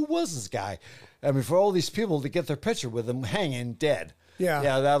because who was this guy? I mean, for all these people to get their picture with him hanging dead.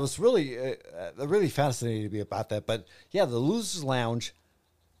 Yeah, that was really fascinating to be about that. But yeah, the Losers Lounge.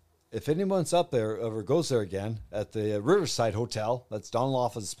 If anyone's up there ever goes there again at the Riverside Hotel, that's Don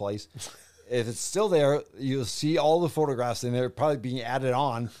Laughlin's place. If it's still there, you'll see all the photographs in there, probably being added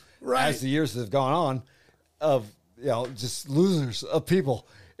on as the years have gone on, of just losers of people.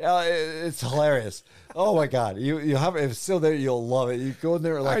 It's hilarious. Oh my God! You have if it's still there, you'll love it. You go in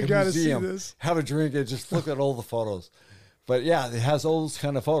there like a museum, have a drink, and just look at all the photos. But yeah, it has all those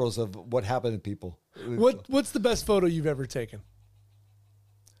kind of photos of what happened to people. What's the best photo you've ever taken?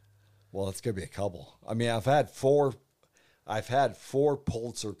 Well, it's gonna be a couple. I mean, I've had four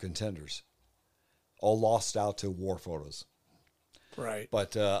Pulitzer contenders, all lost out to war photos. Right.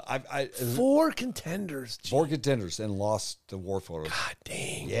 But I 4 contenders. Gee. 4 contenders and lost to war photos. God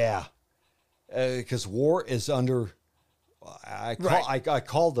dang. Yeah, because war is under. I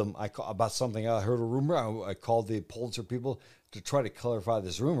called them about something. I heard a rumor. I called the Pulitzer people to try to clarify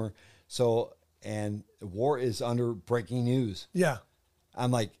this rumor. So, and war is under breaking news. Yeah. I'm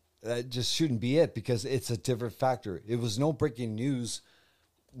like, that just shouldn't be it because it's a different factor. It was no breaking news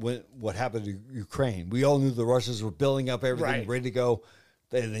when what happened to Ukraine. We all knew the Russians were building up everything, ready to go.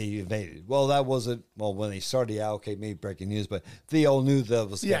 They invaded. Well, that wasn't, when they started, okay, maybe breaking news, but they all knew that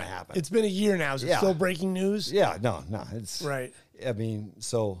was going to happen. It's been a year now. Is it still breaking news? Yeah, no, it's right. I mean,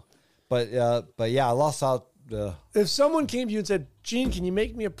 but yeah, I lost out. If someone came to you and said, Gene, can you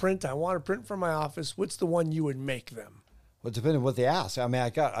make me a print? I want a print from my office. What's the one you would make them? Well, depending on what they ask. I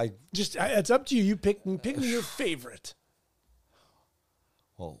mean, it's up to you. You pick me your favorite.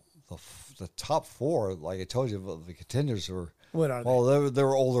 Well, the top 4, like I told you, the contenders were. What are they? Well, there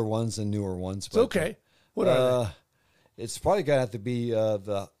were older ones and newer ones. But, it's okay. What are they? It's probably gonna have to be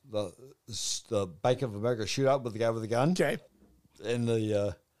the Bank of America shootout with the guy with the gun. Okay. And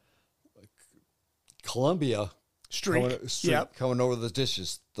the Columbia streak coming over the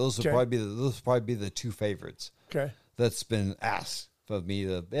dishes. Those would probably be the 2 favorites. Okay. That's been asked of me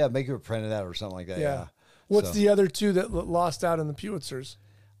to make a print of that or something like that. Yeah. What's the other 2 that lost out in the Pulitzers?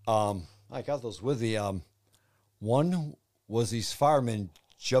 I got those with the one was these firemen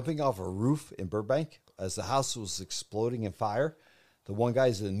jumping off a roof in Burbank as the house was exploding in fire. The one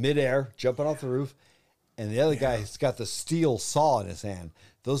guy's in midair jumping off the roof, and the other guy's got the steel saw in his hand.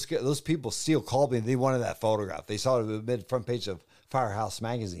 Those people called me. They wanted that photograph. They saw it mid front page of Firehouse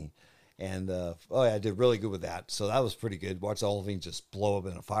magazine, and I did really good with that. So that was pretty good. Watch the whole thing just blow up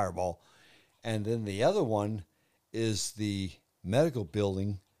in a fireball. And then the other one is the medical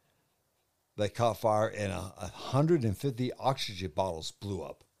building that caught fire and 150 oxygen bottles blew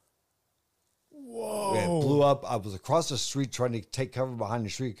up. Whoa. It blew up. I was across the street trying to take cover behind the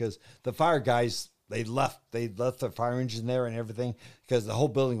street because the fire guys, they left the fire engine there and everything because the whole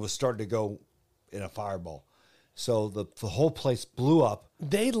building was starting to go in a fireball. So the whole place blew up.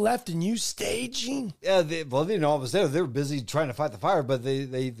 They left and you staging? Yeah, they didn't know I was there. They were busy trying to fight the fire, but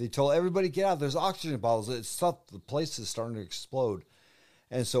they told everybody, get out. There's oxygen bottles. The place is starting to explode.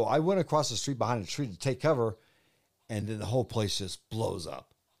 And so I went across the street behind a tree to take cover, and then the whole place just blows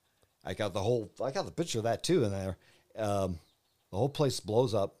up. I got the picture of that too in there. The whole place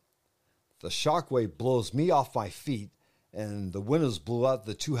blows up. The shockwave blows me off my feet, and the windows blew out.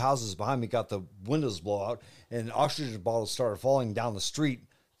 The 2 houses behind me got the windows blow out, and oxygen bottles started falling down the street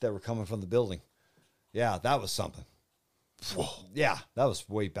that were coming from the building. Yeah, that was something. Whoa. Yeah, that was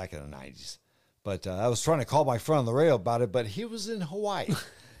way back in the 90s. But I was trying to call my friend on the radio about it, but he was in Hawaii.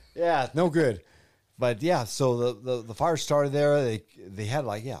 Yeah, no good. But yeah, so the fire started there. They had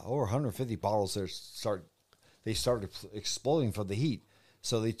over 150 bottles there. They started exploding from the heat.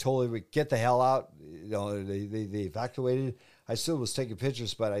 So they told me, get the hell out. They evacuated. I still was taking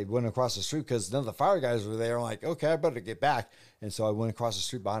pictures, but I went across the street because none of the fire guys were there. I'm like, okay, I better get back. And so I went across the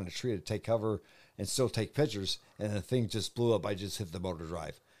street behind a tree to take cover and still take pictures. And the thing just blew up. I just hit the motor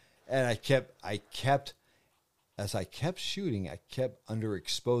drive. And as I kept shooting, I kept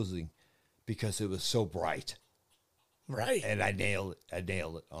underexposing because it was so bright. Right. And I nailed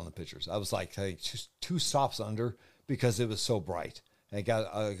it on the pictures. I was like, just 2 stops under because it was so bright. And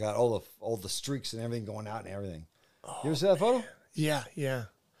I got all the streaks and everything going out and everything. You ever see that photo? Yeah.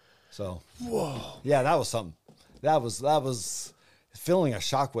 So, whoa. Yeah, that was something. That was feeling a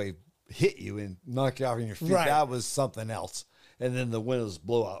shockwave hit you and knock you off your feet. Right. That was something else. And then the windows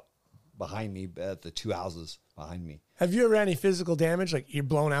blew out behind me at the 2 houses behind me. Have you ever had any physical damage, like you're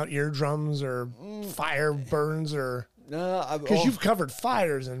blown out eardrums or fire burns or? Because you've covered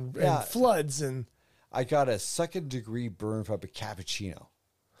fires and floods and. I got a 2nd-degree burn from a cappuccino.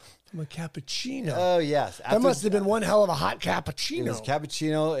 From a cappuccino? Oh, yes. That must have been one hell of a hot cappuccino. It was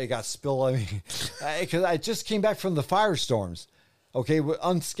cappuccino. It got spilled on me. Because I just came back from the firestorms,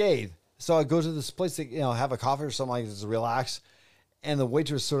 unscathed. So I go to this place to have a coffee or something like this to relax. And the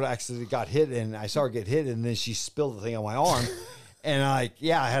waitress sort of accidentally got hit, and I saw her get hit, and then she spilled the thing on my arm. And I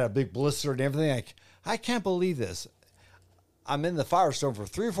had a big blister and everything. I can't believe this. I'm in the firestorm for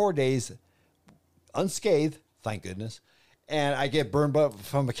 3 or 4 days, unscathed, thank goodness, and I get burned up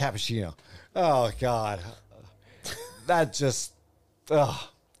from a cappuccino. Oh, God. That just,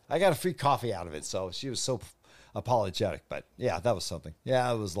 I got a free coffee out of it, so she was so, apologetic. But yeah, that was something.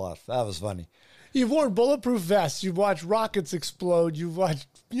 Yeah, it was a lot. That was funny. You've worn bulletproof vests. You've watched rockets explode. You've watched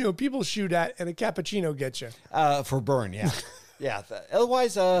people shoot at, and a cappuccino get you. For burn, yeah. Yeah.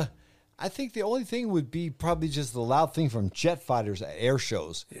 Otherwise, I think the only thing would be probably just the loud thing from jet fighters at air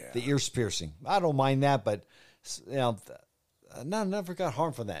shows, the ear piercing. I don't mind that, but, never got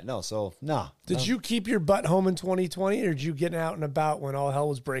harmed from that. No, so, no. Did you keep your butt home in 2020, or did you get out and about when all hell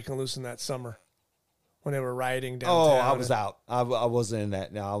was breaking loose in that summer when they were rioting downtown? Oh, I was out. I wasn't in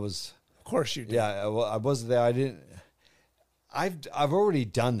that. No, I was. Of course you did. Yeah, I wasn't there. I didn't. I've already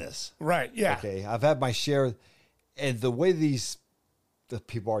done this. Right, yeah. Okay, I've had my share. And the way the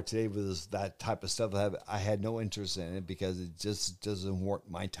people are today with that type of stuff, I had no interest in it because it just doesn't work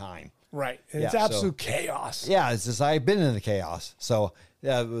my time. Right. And it's absolute chaos. Yeah, it's just I've been in the chaos. So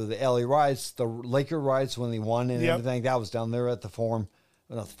yeah, with the LA riots, the Laker riots when they won and everything, that was down there at the Forum.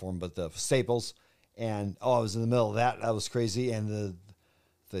 Well, not the Forum, but the Staples. And I was in the middle of that. That was crazy. And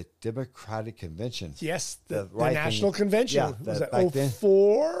the Democratic Convention. Yes, the National Convention. Yeah, was that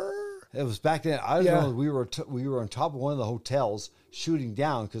 04? It was back then. I don't know. We were on top of one of the hotels shooting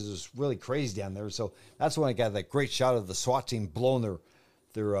down because it was really crazy down there. So that's when I got that great shot of the SWAT team blowing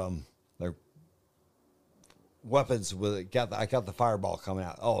their weapons with it. I got the fireball coming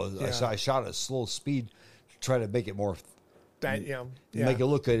out. I shot at slow speed to try to make it more make it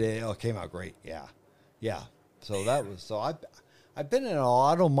look good. It came out great. Yeah. So that was I've been in it all.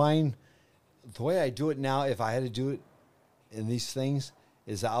 I don't mind the way I do it now. If I had to do it in these things,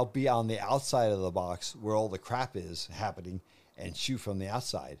 is I'll be on the outside of the box where all the crap is happening and shoot from the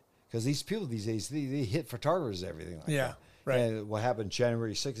outside. Because these people these days, they hit photographers and everything like that. Right. And what happened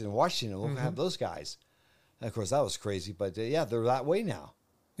January 6th in Washington, we'll have those guys. And of course, that was crazy. But they're that way now.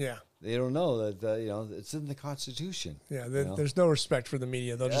 Yeah. They don't know that, it's in the Constitution. Yeah, there's no respect for the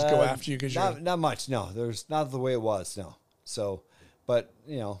media. They'll just go after you because you're... Not much, no. There's not the way it was, no. So, but,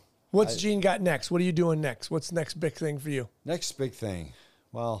 What's Gene got next? What are you doing next? What's the next big thing for you? Next big thing.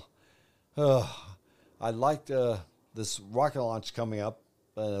 Well, I liked this rocket launch coming up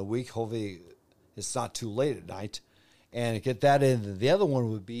in a week. Hopefully it's not too late at night. And get that in. The other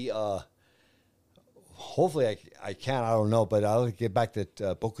one would be, hopefully I can, I don't know, but I'll get back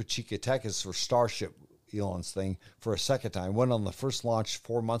to Boca Chica, Texas for Starship, Elon's thing, for a second time. Went on the first launch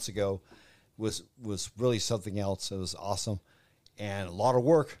 4 months ago. Was really something else. It was awesome. And a lot of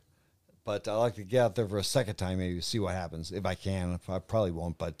work. But I like to get out there for a second time, maybe see what happens, if I can. I probably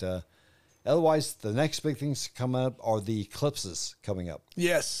won't. But otherwise, the next big things coming up are the eclipses coming up.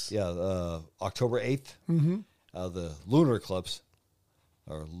 Yes. Yeah, October 8th, the lunar eclipse,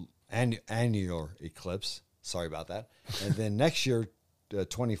 or annular eclipse. Sorry about that. And then next year,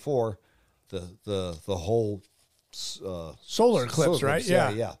 24, the whole solar eclipse, right?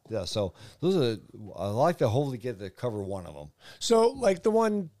 Yeah. So those are, I like to hopefully get to cover one of them. So like the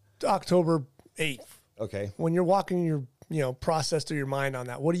one October 8th. Okay. When you're walking your process through your mind on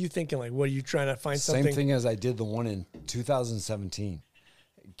that, what are you thinking? Like, what are you trying to find something? Same thing as I did the one in 2017.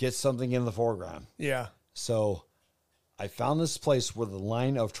 Get something in the foreground. Yeah. So I found this place where the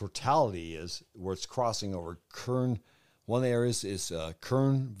line of totality is, where it's crossing over Kern. One of the areas is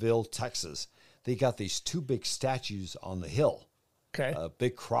Kernville, Texas. They got these two big statues on the hill. Okay. A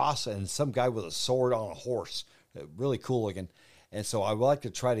big cross and some guy with a sword on a horse. Really cool looking. And so I would like to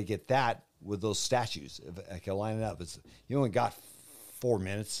try to get that with those statues. If I can line it up. You only got 4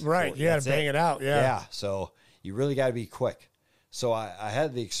 minutes. Right. You got to bang it out. Yeah. Yeah. So you really got to be quick. So I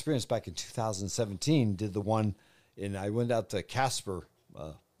had the experience back in 2017, did the one, and I went out to Casper,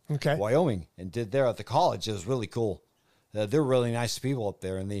 Wyoming, and did there at the college. It was really cool. They're really nice people up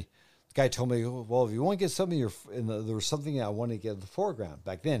there. And the guy told me, well, if you want to get something, there was something I wanted to get in the foreground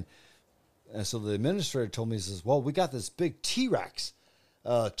back then. And so the administrator told me, he says, well, we got this big T-Rex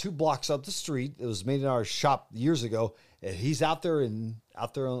 2 blocks up the street. It was made in our shop years ago. And he's out there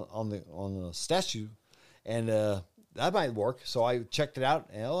on the statue, and that might work. So I checked it out,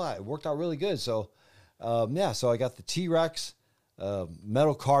 and it worked out really good. So so I got the T-Rex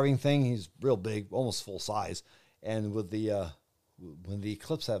metal carving thing. He's real big, almost full size, and with the when the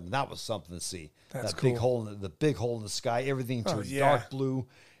eclipse happened, that was something to see. That's that cool. Big hole in the sky. Everything turned dark blue.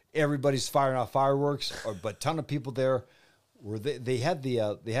 Everybody's firing off fireworks, but a ton of people there. They had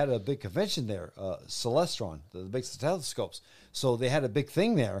a big convention there, Celestron, the big telescopes. So they had a big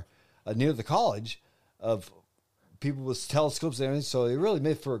thing there near the college of people with telescopes and everything. So they really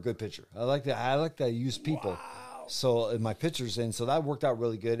made for a good picture. I like that. I like to use people. Wow. So in my pictures, and so that worked out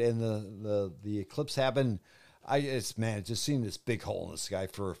really good. And the eclipse happened. Just seeing this big hole in the sky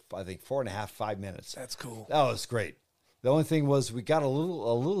for I think 4.5, 5 minutes. That's cool. That was great. The only thing was we got a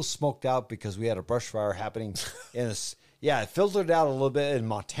little smoked out because we had a brush fire happening in it filtered out a little bit in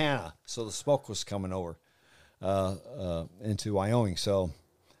Montana, so the smoke was coming over into Wyoming. So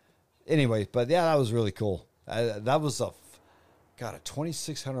anyway, but yeah, that was really cool. That was a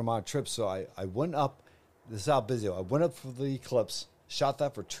 2,600 mile trip. So I went up. This is how busy I went up for the eclipse, shot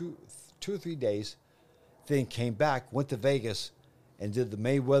that for two or 3 days, then came back, went to Vegas, and did the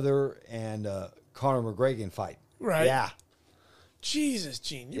Mayweather and Conor McGregor fight. Right. Yeah. Jesus,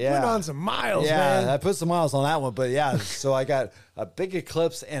 Gene, you put on some miles, man. Yeah, I put some miles on that one, but yeah, so I got a big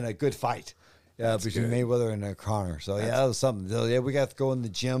eclipse and a good fight between Mayweather and Conor. So that was something. So, yeah, we got to go in the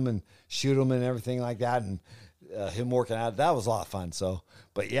gym and shoot him and everything like that, and him working out. That was a lot of fun. So,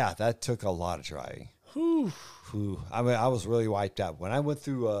 but yeah, that took a lot of driving. Whew. I mean, I was really wiped out when I went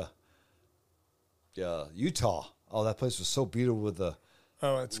through Utah. Oh, that place was so beautiful with the.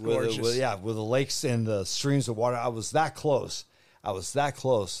 Oh, it's gorgeous. With the lakes and the streams of water. I was that close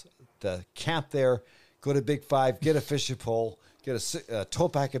to camp there, go to Big Five, get a fishing pole, get a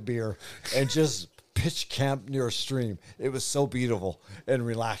 12-pack of beer, and just pitch camp near a stream. It was so beautiful and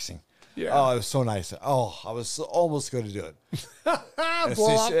relaxing. Yeah. Oh, it was so nice. Oh, I was almost going to do it.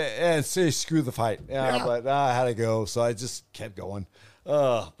 and say screw the fight. Yeah. But I had to go, so I just kept going.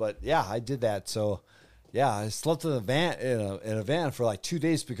 But yeah, I did that. So yeah, I slept in a van for like 2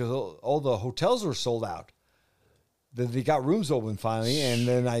 days because all the hotels were sold out. They got rooms open finally, and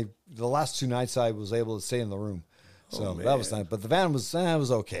then the last 2 nights I was able to stay in the room, so that was nice. But the van was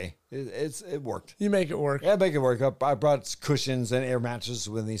okay. It worked. You make it work. Yeah, make it work. I brought cushions and air mattresses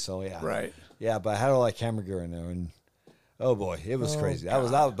with me, so yeah. Right. Yeah, but I had all that camera gear in there, and oh boy, it was crazy. That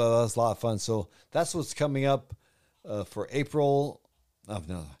was a lot of fun. So that's what's coming up for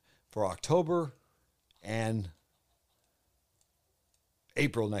for October and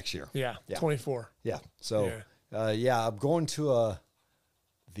April next year. Yeah. 24. Yeah. So. Yeah. I'm going to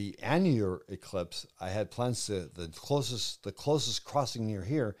the annular eclipse. I had plans to the closest crossing near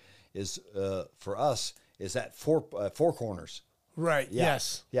here is for us is at Four Corners. Right. Yeah.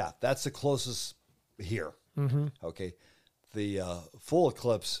 Yes. Yeah, that's the closest here. Mm-hmm. Okay. The full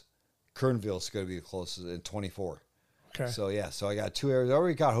eclipse, Kernville is going to be the closest in 24. Okay. So yeah, so I got 2 areas. I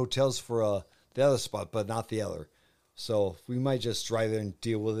already got hotels for the other spot, but not the other. So we might just drive there and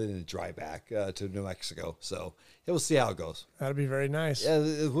deal with it and drive back to New Mexico. So we'll see how it goes. That'd be very nice. Yeah,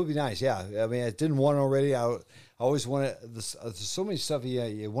 it would be nice. Yeah, I mean, I didn't want it already. I always wanted this. There's so many stuff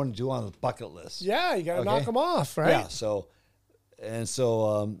you want to do on the bucket list. Yeah, you got to knock them off, right? Yeah. So I've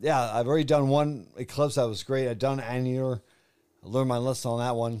already done one eclipse. That was great. I've done annular. I learned my lesson on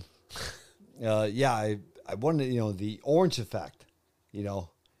that one. I wanted the orange effect.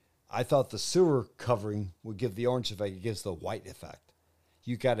 I thought the silver covering would give the orange effect. It gives the white effect.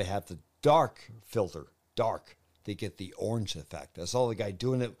 You got to have the dark filter, to get the orange effect. I saw the guy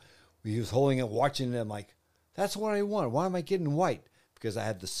doing it. He was holding it, watching it. I'm like, that's what I want. Why am I getting white? Because I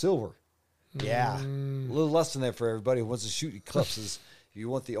had the silver. Yeah. A little lesson there for everybody who wants to shoot eclipses. If you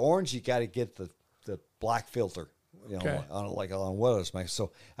want the orange, you got to get the black filter. On Weather's Max.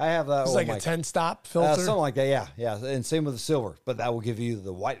 So I have that. It's like a 10-stop filter? Something like that, yeah. And same with the silver, but that will give you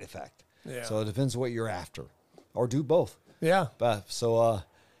the white effect. Yeah. So it depends what you're after. Or do both. Yeah. But that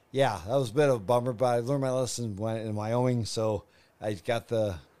was a bit of a bummer, but I learned my lesson in Wyoming, so I got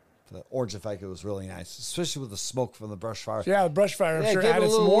the orange effect. It was really nice, especially with the smoke from the brush fire. Yeah, the brush fire, I'm sure it gave added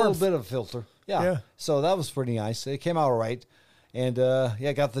a some little warmth. bit of filter. Yeah. So that was pretty nice. It came out all right. And,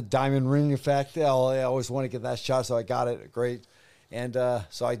 got the diamond ring effect. I always want to get that shot, so I got it. Great. And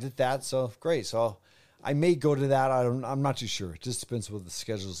so I did that, so great. So I may go to that. I'm not too sure. It just depends what the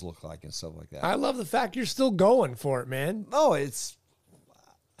schedules look like and stuff like that. I love the fact you're still going for it, man. Oh,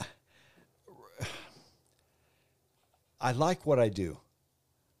 I like what I do.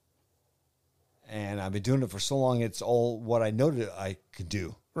 And I've been doing it for so long, it's all what I know that I could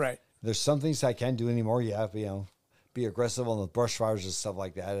do. Right. There's some things I can't do anymore. Yeah, be aggressive on the brush fires and stuff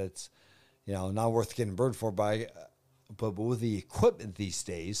like that. It's, not worth getting burned for. But with the equipment these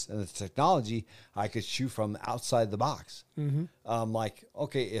days and the technology, I could shoot from outside the box. Mm-hmm.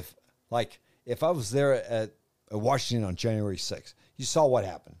 If I was there at Washington on January 6th, you saw what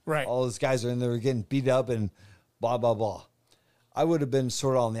happened. Right. All those guys are in there getting beat up and blah, blah, blah. I would have been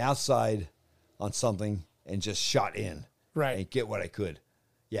sort of on the outside on something and just shot in. Right. And get what I could.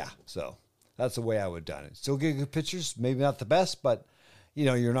 Yeah, so that's the way I would have done it. Still get good pictures, maybe not the best, but,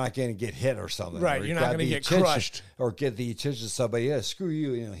 you're not going to get hit or something. Right, you're not going to get crushed. Or get the attention of somebody, screw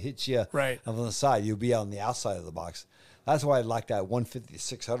you, hit you right on the side. You'll be on the outside of the box. That's why I like that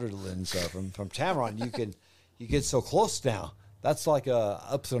 150-600 lens from Tamron. You get so close now. That's like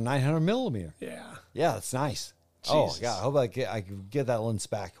up to 900 millimeter. Yeah. Yeah, it's nice. Oh, Jesus. yeah. I hope I can get that lens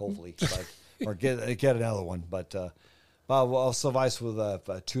back, hopefully. Or get another one. But I'll suffice with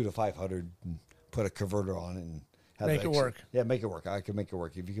a 2 to 500 and put a converter on it and have Make it work. Yeah, make it work. I can make it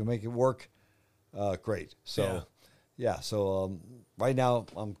work. If you can make it work, great. So, so right now,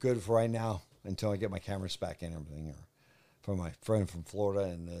 I'm good for right now until I get my cameras back and everything. Or from my friend from Florida.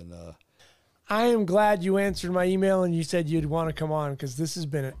 And then I am glad you answered my email and you said you'd want to come on because this has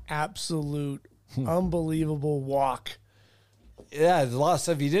been an absolute unbelievable walk. yeah, there's a lot of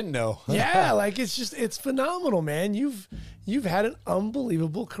stuff you didn't know. Yeah, like it's phenomenal, man. You've had an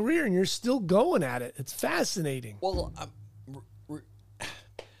unbelievable career and you're still going at it. It's fascinating. Well,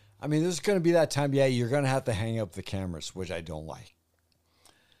 I mean, there's going to be that time, you're going to have to hang up the cameras, which I don't like.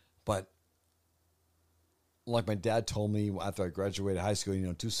 But like my dad told me after I graduated high school,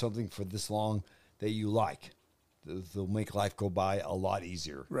 do something for this long that you like. They'll make life go by a lot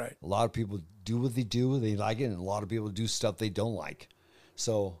easier. Right. A lot of people do what they do, they like it, and a lot of people do stuff they don't like.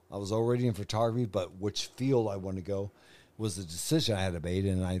 So I was already in photography, but which field I want to go was the decision I had to make,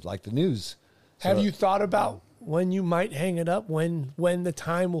 and I like the news. Have you thought about when you might hang it up, when the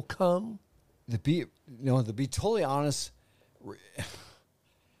time will come? To be totally honest,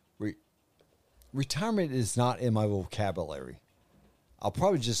 retirement is not in my vocabulary. I'll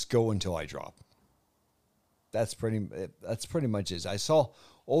probably just go until I drop. That's pretty much it. I saw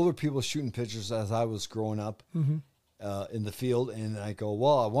older people shooting pictures as I was growing up in the field, and I go,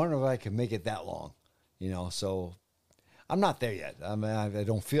 well, I wonder if I can make it that long, So I'm not there yet. I mean, I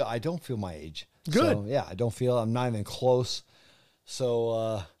don't feel my age. Good. So, yeah, I'm not even close.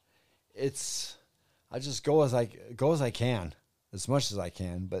 So I just go as I can, as much as I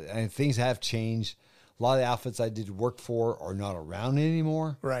can. But things have changed. A lot of the outfits I did work for are not around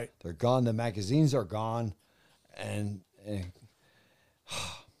anymore. Right. They're gone. The magazines are gone. And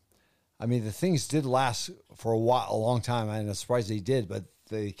I mean, the things did last for a long time. I'm surprised they did, but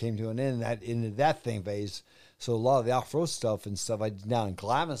they came to an end in that thing phase. So a lot of the off-road stuff and stuff I did down in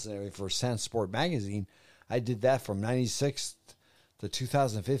Glamis and everything for Sand Sport magazine, I did that from 96 to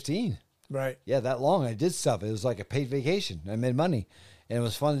 2015. Right. Yeah, that long I did stuff. It was like a paid vacation. I made money, and it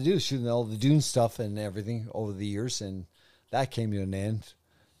was fun to do, shooting all the dune stuff and everything over the years. And that came to an end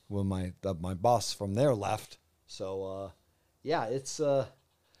when my boss from there left. So,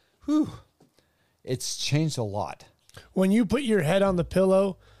 it's changed a lot. When you put your head on the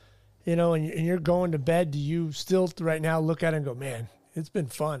pillow, and you're going to bed, do you still right now look at it and go, man, it's been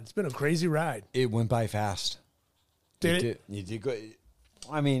fun. It's been a crazy ride. It went by fast. Did it? You did go.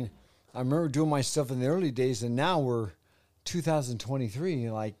 I mean, I remember doing my stuff in the early days, and now we're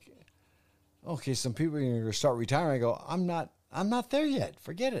 2023. Like, okay, some people are going to start retiring. I go, I'm not there yet.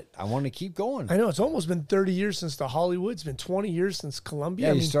 Forget it. I want to keep going. I know it's almost been 30 years since the Hollywood. It's been 20 years since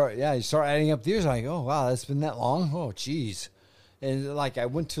Columbia. You start adding up the years. Like, oh wow, that's been that long. Oh geez. And like I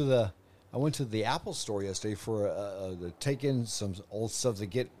went to the Apple store yesterday for to take in some old stuff to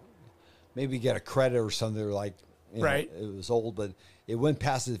get a credit or something. Like, right. It was old, but it went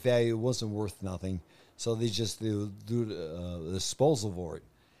past its value. It wasn't worth nothing. So they just do the disposal for it.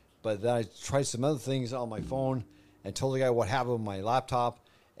 But then I tried some other things on my phone and told the guy what happened with my laptop.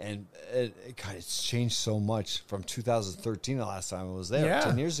 And it's changed so much from 2013, the last time I was there,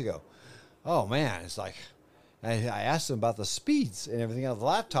 10 years ago. Oh, man, it's like, I asked him about the speeds and everything of the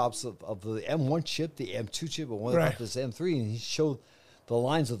laptops of the M1 chip, the M2 chip, and what about this M3, and he showed the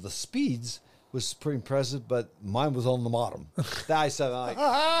lines of the speeds, was pretty impressive, but mine was on the bottom. I said,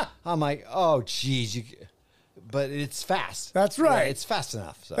 I'm like, oh, geez, but it's fast. That's right. Yeah, it's fast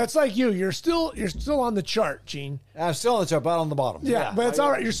enough. So. That's like you. You're still on the chart, Gene. I'm still on the chart, but on the bottom. Yeah, but it's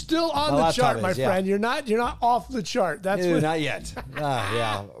all right. You're still on the chart, my friend. You're not off the chart. That's not yet.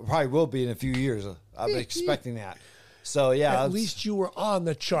 Yeah, probably will be in a few years. I'm expecting that. So yeah, at least you were on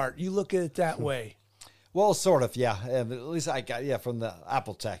the chart. You look at it that way. Well, sort of, yeah. At least I got from the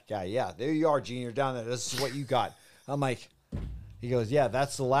Apple Tech guy. Yeah, there you are, Gene. You're down there. This is what you got. I'm like, he goes, yeah,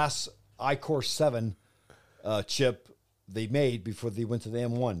 that's the last iCore 7 chip they made before they went to the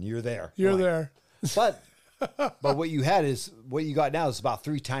M1. You're there. You're there. But what you got now is about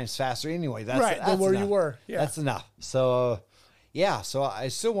 3 times faster anyway. That's right, than where enough. You were. Yeah. That's enough. So, so I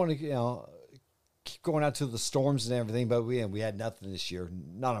still want to, keep going out to the storms and everything, but we had nothing this year.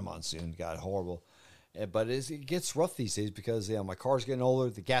 Not a monsoon. Got horrible. But it gets rough these days because my car's getting older.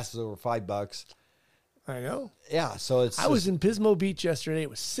 The gas is over $5. I know. Yeah, so I was in Pismo Beach yesterday. It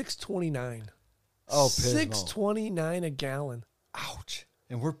was $6.29. Oh, Pismo. $6.29 a gallon. Ouch!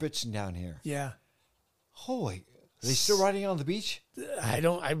 And we're bitching down here. Yeah. Holy! Are they still riding on the beach?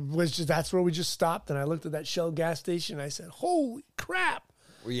 That's where we just stopped, and I looked at that Shell gas station. And I said, "Holy crap!"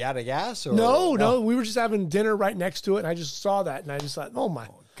 Were you out of gas? Or No. We were just having dinner right next to it, and I just saw that, and I just thought, oh my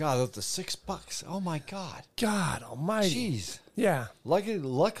God, up to $6. Oh my God. God Almighty. Jeez. Yeah. Lucky.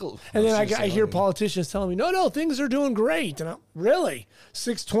 And then I hear politicians telling me, no, things are doing great. And I'm, really?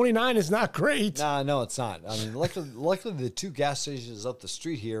 $6.29 is not great. Nah, no, it's not. I mean, luckily the two gas stations up the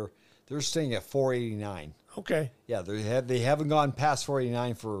street here, they're staying at $4.89. Okay. Yeah, they haven't gone past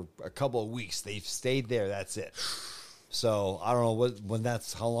 $4.89 for a couple of weeks. They've stayed there. That's it. So I don't know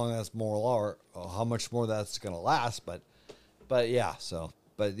how long that's more or how much more that's going to last, but yeah. So,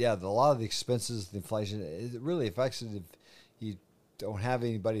 but yeah, a lot of the expenses, the inflation, it really affects it if you don't have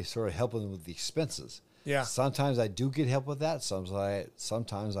anybody sort of helping with the expenses. Yeah. Sometimes I do get help with that.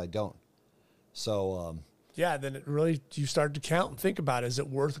 Sometimes I don't. So, yeah, then it really, you start to count and think about, is it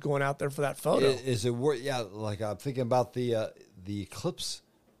worth going out there for that photo? Is it worth? Yeah, like I'm thinking about the Eclipse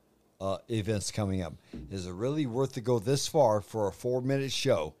events coming up. Is it really worth to go this far for a 4-minute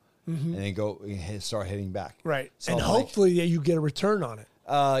show and then go and start heading back? Right, So and I'm like, hopefully you get a return on it.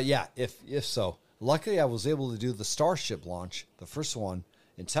 yeah, if so. Luckily, I was able to do the Starship launch, the first one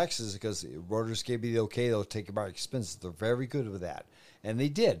in Texas, because Reuters gave me the okay. They'll take about expenses. They're very good with that, and they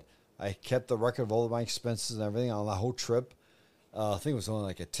did. I kept the record of all of my expenses and everything on the whole trip. I think it was only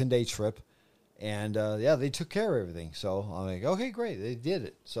like a 10-day trip. And, yeah, they took care of everything. So I'm like, okay, great. They did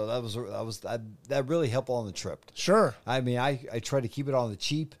it. So that really helped on the trip. Sure. I mean, I try to keep it on the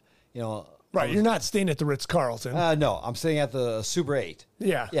cheap, you know. Right. You're not staying at the Ritz-Carlton. No, I'm staying at the Super 8.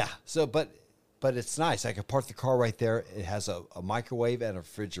 Yeah. Yeah. So, but it's nice. I can park the car right there. It has a microwave and a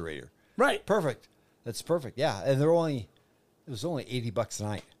refrigerator. Right. Perfect. That's perfect. Yeah. And it was only $80 a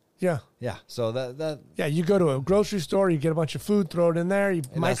night. Yeah. Yeah. So that Yeah, you go to a grocery store, you get a bunch of food, throw it in there, you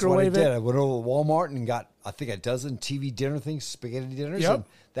and microwave that's what I did. it. I went over to Walmart and got, I think, a dozen TV dinner things, spaghetti dinners. Yep. And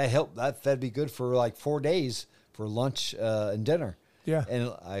that helped. That'd be good for like 4 days for lunch and dinner. Yeah.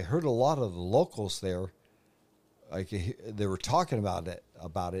 And I heard a lot of the locals there, like they were talking about it,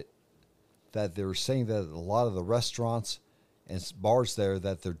 that they were saying that a lot of the restaurants and bars there,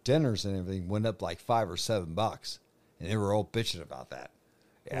 that their dinners and everything went up like $5 or $7, and they were all bitching about that.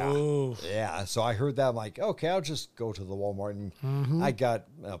 Yeah. Ooh. Yeah. So I heard that. I'm like, okay, I'll just go to the Walmart. And I got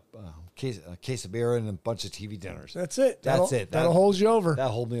a case of beer and a bunch of TV dinners. That's it. That's it. That'll hold you over.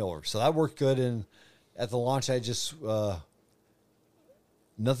 That'll hold me over. So that worked good. And at the launch, I just,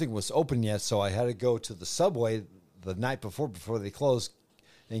 nothing was open yet. So I had to go to the Subway the night before they closed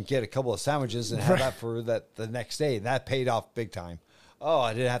and get a couple of sandwiches and have that for the next day. That paid off big time. Oh,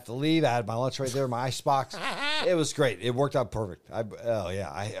 I didn't have to leave. I had my lunch right there, my icebox. It was great. It worked out perfect.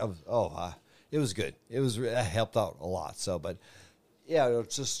 It was good. It helped out a lot. So, but yeah,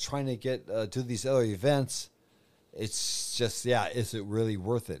 just trying to get to these other events. It's just, is it really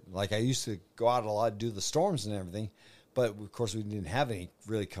worth it? Like I used to go out a lot, do the storms and everything, but of course we didn't have any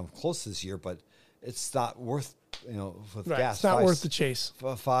really come close this year. But it's not worth, with Right. gas. It's not worth the chase.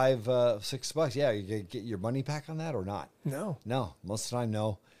 $5, $6. Yeah, you get your money back on that or not? No. Most of the time,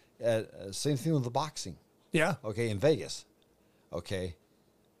 no. Same thing with the boxing. Yeah. Okay, in Vegas. Okay.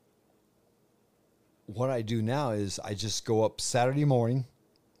 What I do now is I just go up Saturday morning,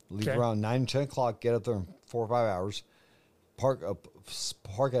 leave around 9, 10 o'clock, get up there in 4 or 5 hours, park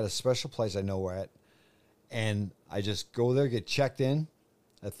at a special place I know where at, and I just go there, get checked in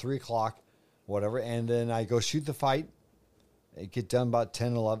at 3 o'clock, whatever, and then I go shoot the fight. I get done about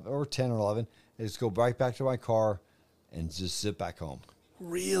 10 or 11, and just go right back to my car and just sit back home.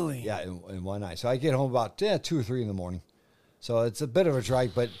 Really? Yeah, in one night. So I get home about 2 or 3 in the morning. So it's a bit of a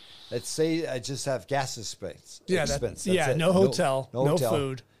drag, but let's say I just have gas expense. Yeah, That's it. No hotel, no hotel.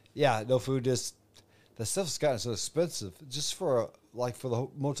 food. Yeah, no food. Just the stuff's gotten so expensive. Just for the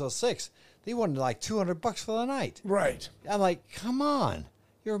Motel 6, they wanted like $200 for the night. Right. I'm like, come on,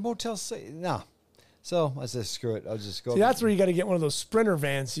 you're a Motel 6. No. So I said, screw it. I'll just go. See, that's where you got to get one of those Sprinter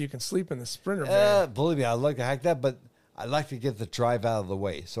vans so you can sleep in the Sprinter van. Believe me, I'd like to hack that, but I like to get the drive out of the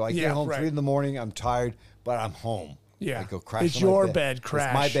way. So I get home 3 in the morning. I'm tired, but I'm home. Yeah. I go crash. It's on my your bed. bed, crash.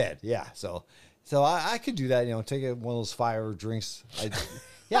 It's my bed. Yeah. So I could do that. Take one of those fire drinks.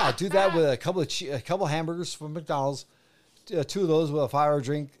 I do that with a couple hamburgers from McDonald's. 2 of those with a fire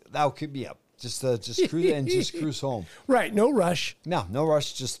drink. That would keep me up. Just cruise and just cruise home. Right. No rush. No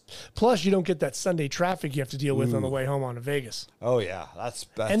rush. Just plus you don't get that Sunday traffic you have to deal with on the way home on to Vegas. Oh yeah, that's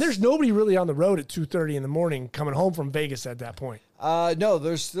and there's nobody really on the road at 2:30 in the morning coming home from Vegas at that point. No,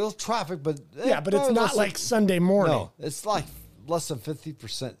 there's still traffic, but but it's not like Sunday morning. No, it's like less than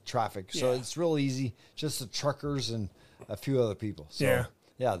 50% traffic, so it's real easy. Just the truckers and a few other people. So,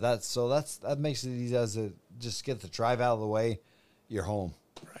 that makes it easy as just get the drive out of the way. You're home.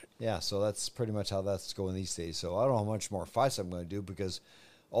 Right. Yeah, so that's pretty much how that's going these days. So I don't know how much more fights I'm going to do because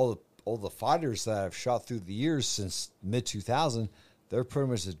all the fighters that I've shot through the years since mid 2000, they're pretty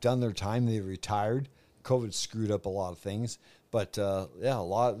much have done their time. They retired. COVID screwed up a lot of things, but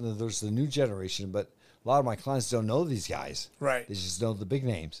there's the new generation. But a lot of my clients don't know these guys. Right. They just know the big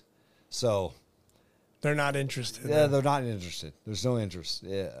names. So they're not interested. Yeah, they're not interested. There's no interest.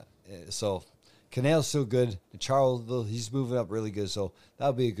 Yeah. So Canale's still good. Charles, he's moving up really good. So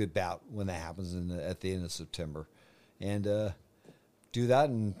that'll be a good bout when that happens at the end of September. And do that,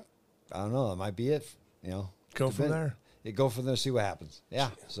 and I don't know, that might be it. Go from there. Go from there, see what happens. Yeah.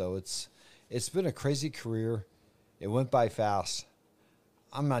 So it's been a crazy career. It went by fast.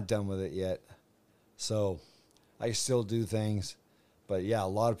 I'm not done with it yet. So I still do things. But yeah, a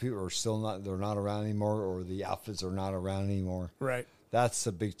lot of people are still they're not around anymore, or the outfits are not around anymore. Right. That's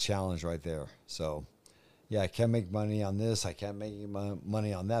a big challenge right there. So yeah, I can't make money on this. I can't make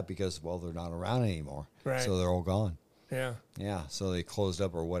money on that because, well, they're not around anymore. Right. So they're all gone. Yeah. Yeah. So they closed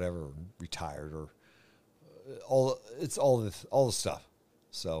up or whatever, retired, or all the stuff.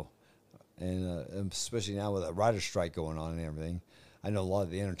 So, and especially now with a writer strike going on and everything, I know a lot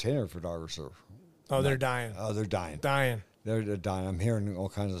of the entertainer photographers are. Oh, they're dying. Oh, they're dying. Dying. They're dying. I'm hearing all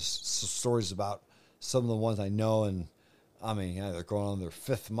kinds of stories about some of the ones I know, and I mean, they're going on their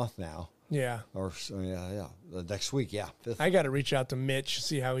 5th month now. Yeah. Or next week, 5th. I got to reach out to Mitch,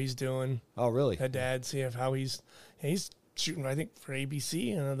 see how he's doing. Oh, really? At Dad, see how he's shooting. I think for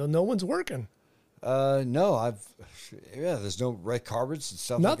ABC, and no one's working. No, there's no red carpets and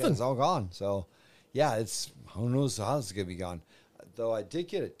stuff. Nothing. Like that. It's all gone. So, yeah, who knows how it's gonna be gone. Though I did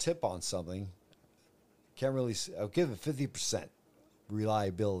get a tip on something. Can't really. I'll give it 50%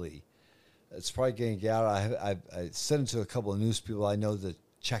 reliability. It's probably going to get out. I sent it to a couple of news people I know to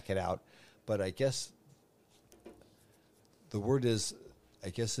check it out, but I guess the word is, I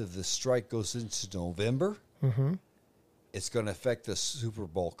guess if the strike goes into November, it's going to affect the Super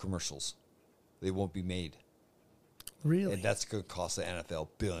Bowl commercials. They won't be made. Really? And that's going to cost the NFL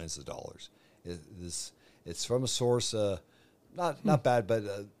billions of dollars. It's from a source, not bad,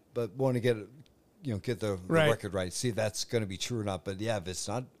 but want to get it. Get the record right. See if that's going to be true or not. But yeah, if it's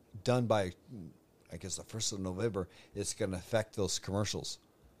not done by, I guess, the 1st of November, it's going to affect those commercials.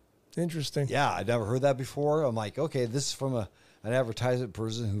 Interesting. Yeah, I never heard that before. I'm like, okay, this is from an advertisement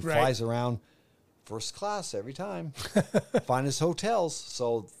person who flies around first class every time, finest hotels.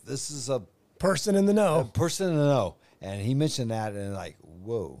 So this is a person in the know. A person in the know. And he mentioned that, and like,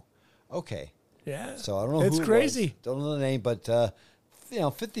 whoa, okay. Yeah. So I don't know it's who crazy. It was. Don't know the name, but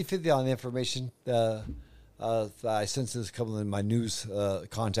 50-50 on the information. I sent to a couple of my news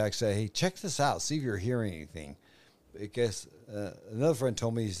contacts, say, hey, check this out, see if you're hearing anything. I guess another friend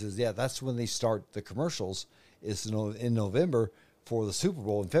told me, he says, yeah, that's when they start the commercials, is in November for the Super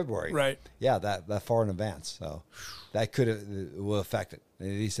Bowl in February. Right. Yeah, that far in advance. So that will affect it. And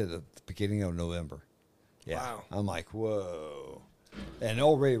he said at the beginning of November. Yeah. Wow. I'm like, whoa. And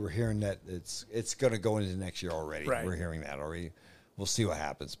already we're hearing that it's going to go into next year already. Right. We're hearing that already. We'll see what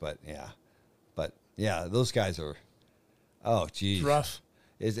happens, but yeah, those guys are. Oh, geez, it's rough.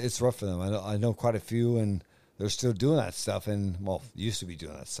 It's rough for them. I know quite a few, and they're still doing that stuff, and used to be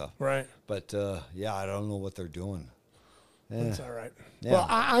doing that stuff, right? But I don't know what they're doing. That's all right. Yeah. Well,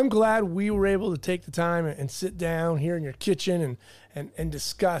 I'm glad we were able to take the time and sit down here in your kitchen and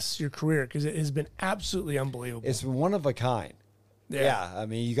discuss your career, because it has been absolutely unbelievable. It's been one of a kind. Yeah, I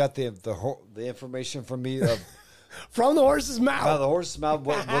mean, you got the information from me. From the horse's mouth. The horse's mouth,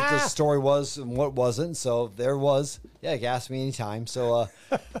 what the story was and what wasn't. So there was. Yeah, you can ask me anytime. So,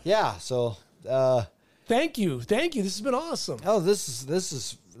 yeah. So, thank you. This has been awesome. Oh, this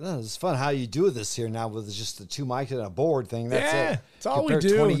is fun. How you do this here now with just the 2 mics and a board thing. That's it. It's all Compared we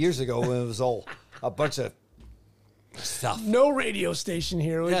do. 20 years ago when it was all a bunch of stuff. No radio station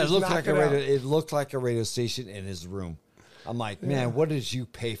here. It looked like a radio. It looked like a radio station in his room. I'm like, man, what did you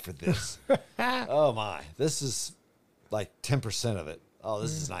pay for this? Oh my, this is like 10% of it. Oh,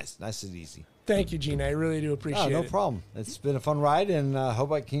 this is nice and easy. Thank you, Gene. I really do appreciate it. No problem. It's been a fun ride, and I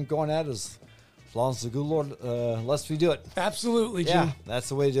hope I can keep going at it as long as the good Lord lets me do it. Absolutely, Gene. Yeah, that's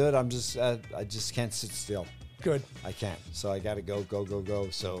the way to do it. I just can't sit still. Good. I can't. So I got to go.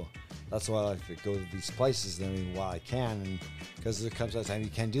 So that's why I like to go to these places while I can, and because there comes a time you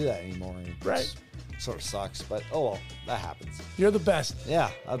can't do that anymore. And right. Sort of sucks, but oh well, that happens. You're the best.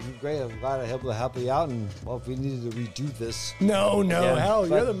 Yeah, I'm great. I'm glad I helped to help you out. And well, if we needed to redo this, no, hell,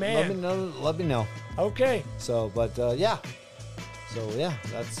 you're the man. Let me know. Okay. So, but yeah. So yeah,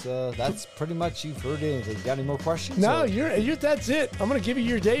 that's pretty much. You've heard anything? Got any more questions? No, you're. That's it. I'm gonna give you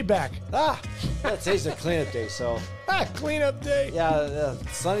your day back. Today's a cleanup day. So cleanup day. Yeah,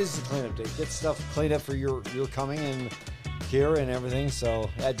 Sunday's the cleanup day. Get stuff cleaned up for your coming and here and everything. So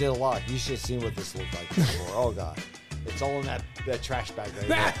I did a lot. You should have seen what this looked like before. Oh God, it's all in that trash bag right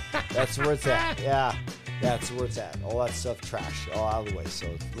there. That's where it's at. Yeah, that's where it's at. All that stuff, trash, all out of the way. So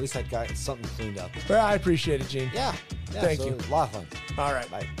at least I got something cleaned up. Well, I appreciate it, Gene. Yeah. Thank so you. A lot of fun. All right.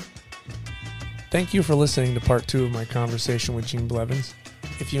 Bye. Thank you for listening to part 2 of my conversation with Gene Blevins.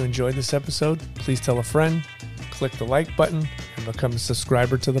 If you enjoyed this episode, please tell a friend, click the like button, and become a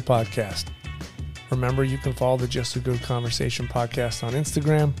subscriber to the podcast. Remember, you can follow the Just a Good Conversation podcast on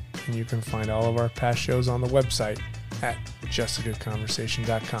Instagram, and you can find all of our past shows on the website at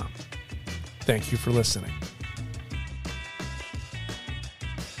justagoodconversation.com. Thank you for listening.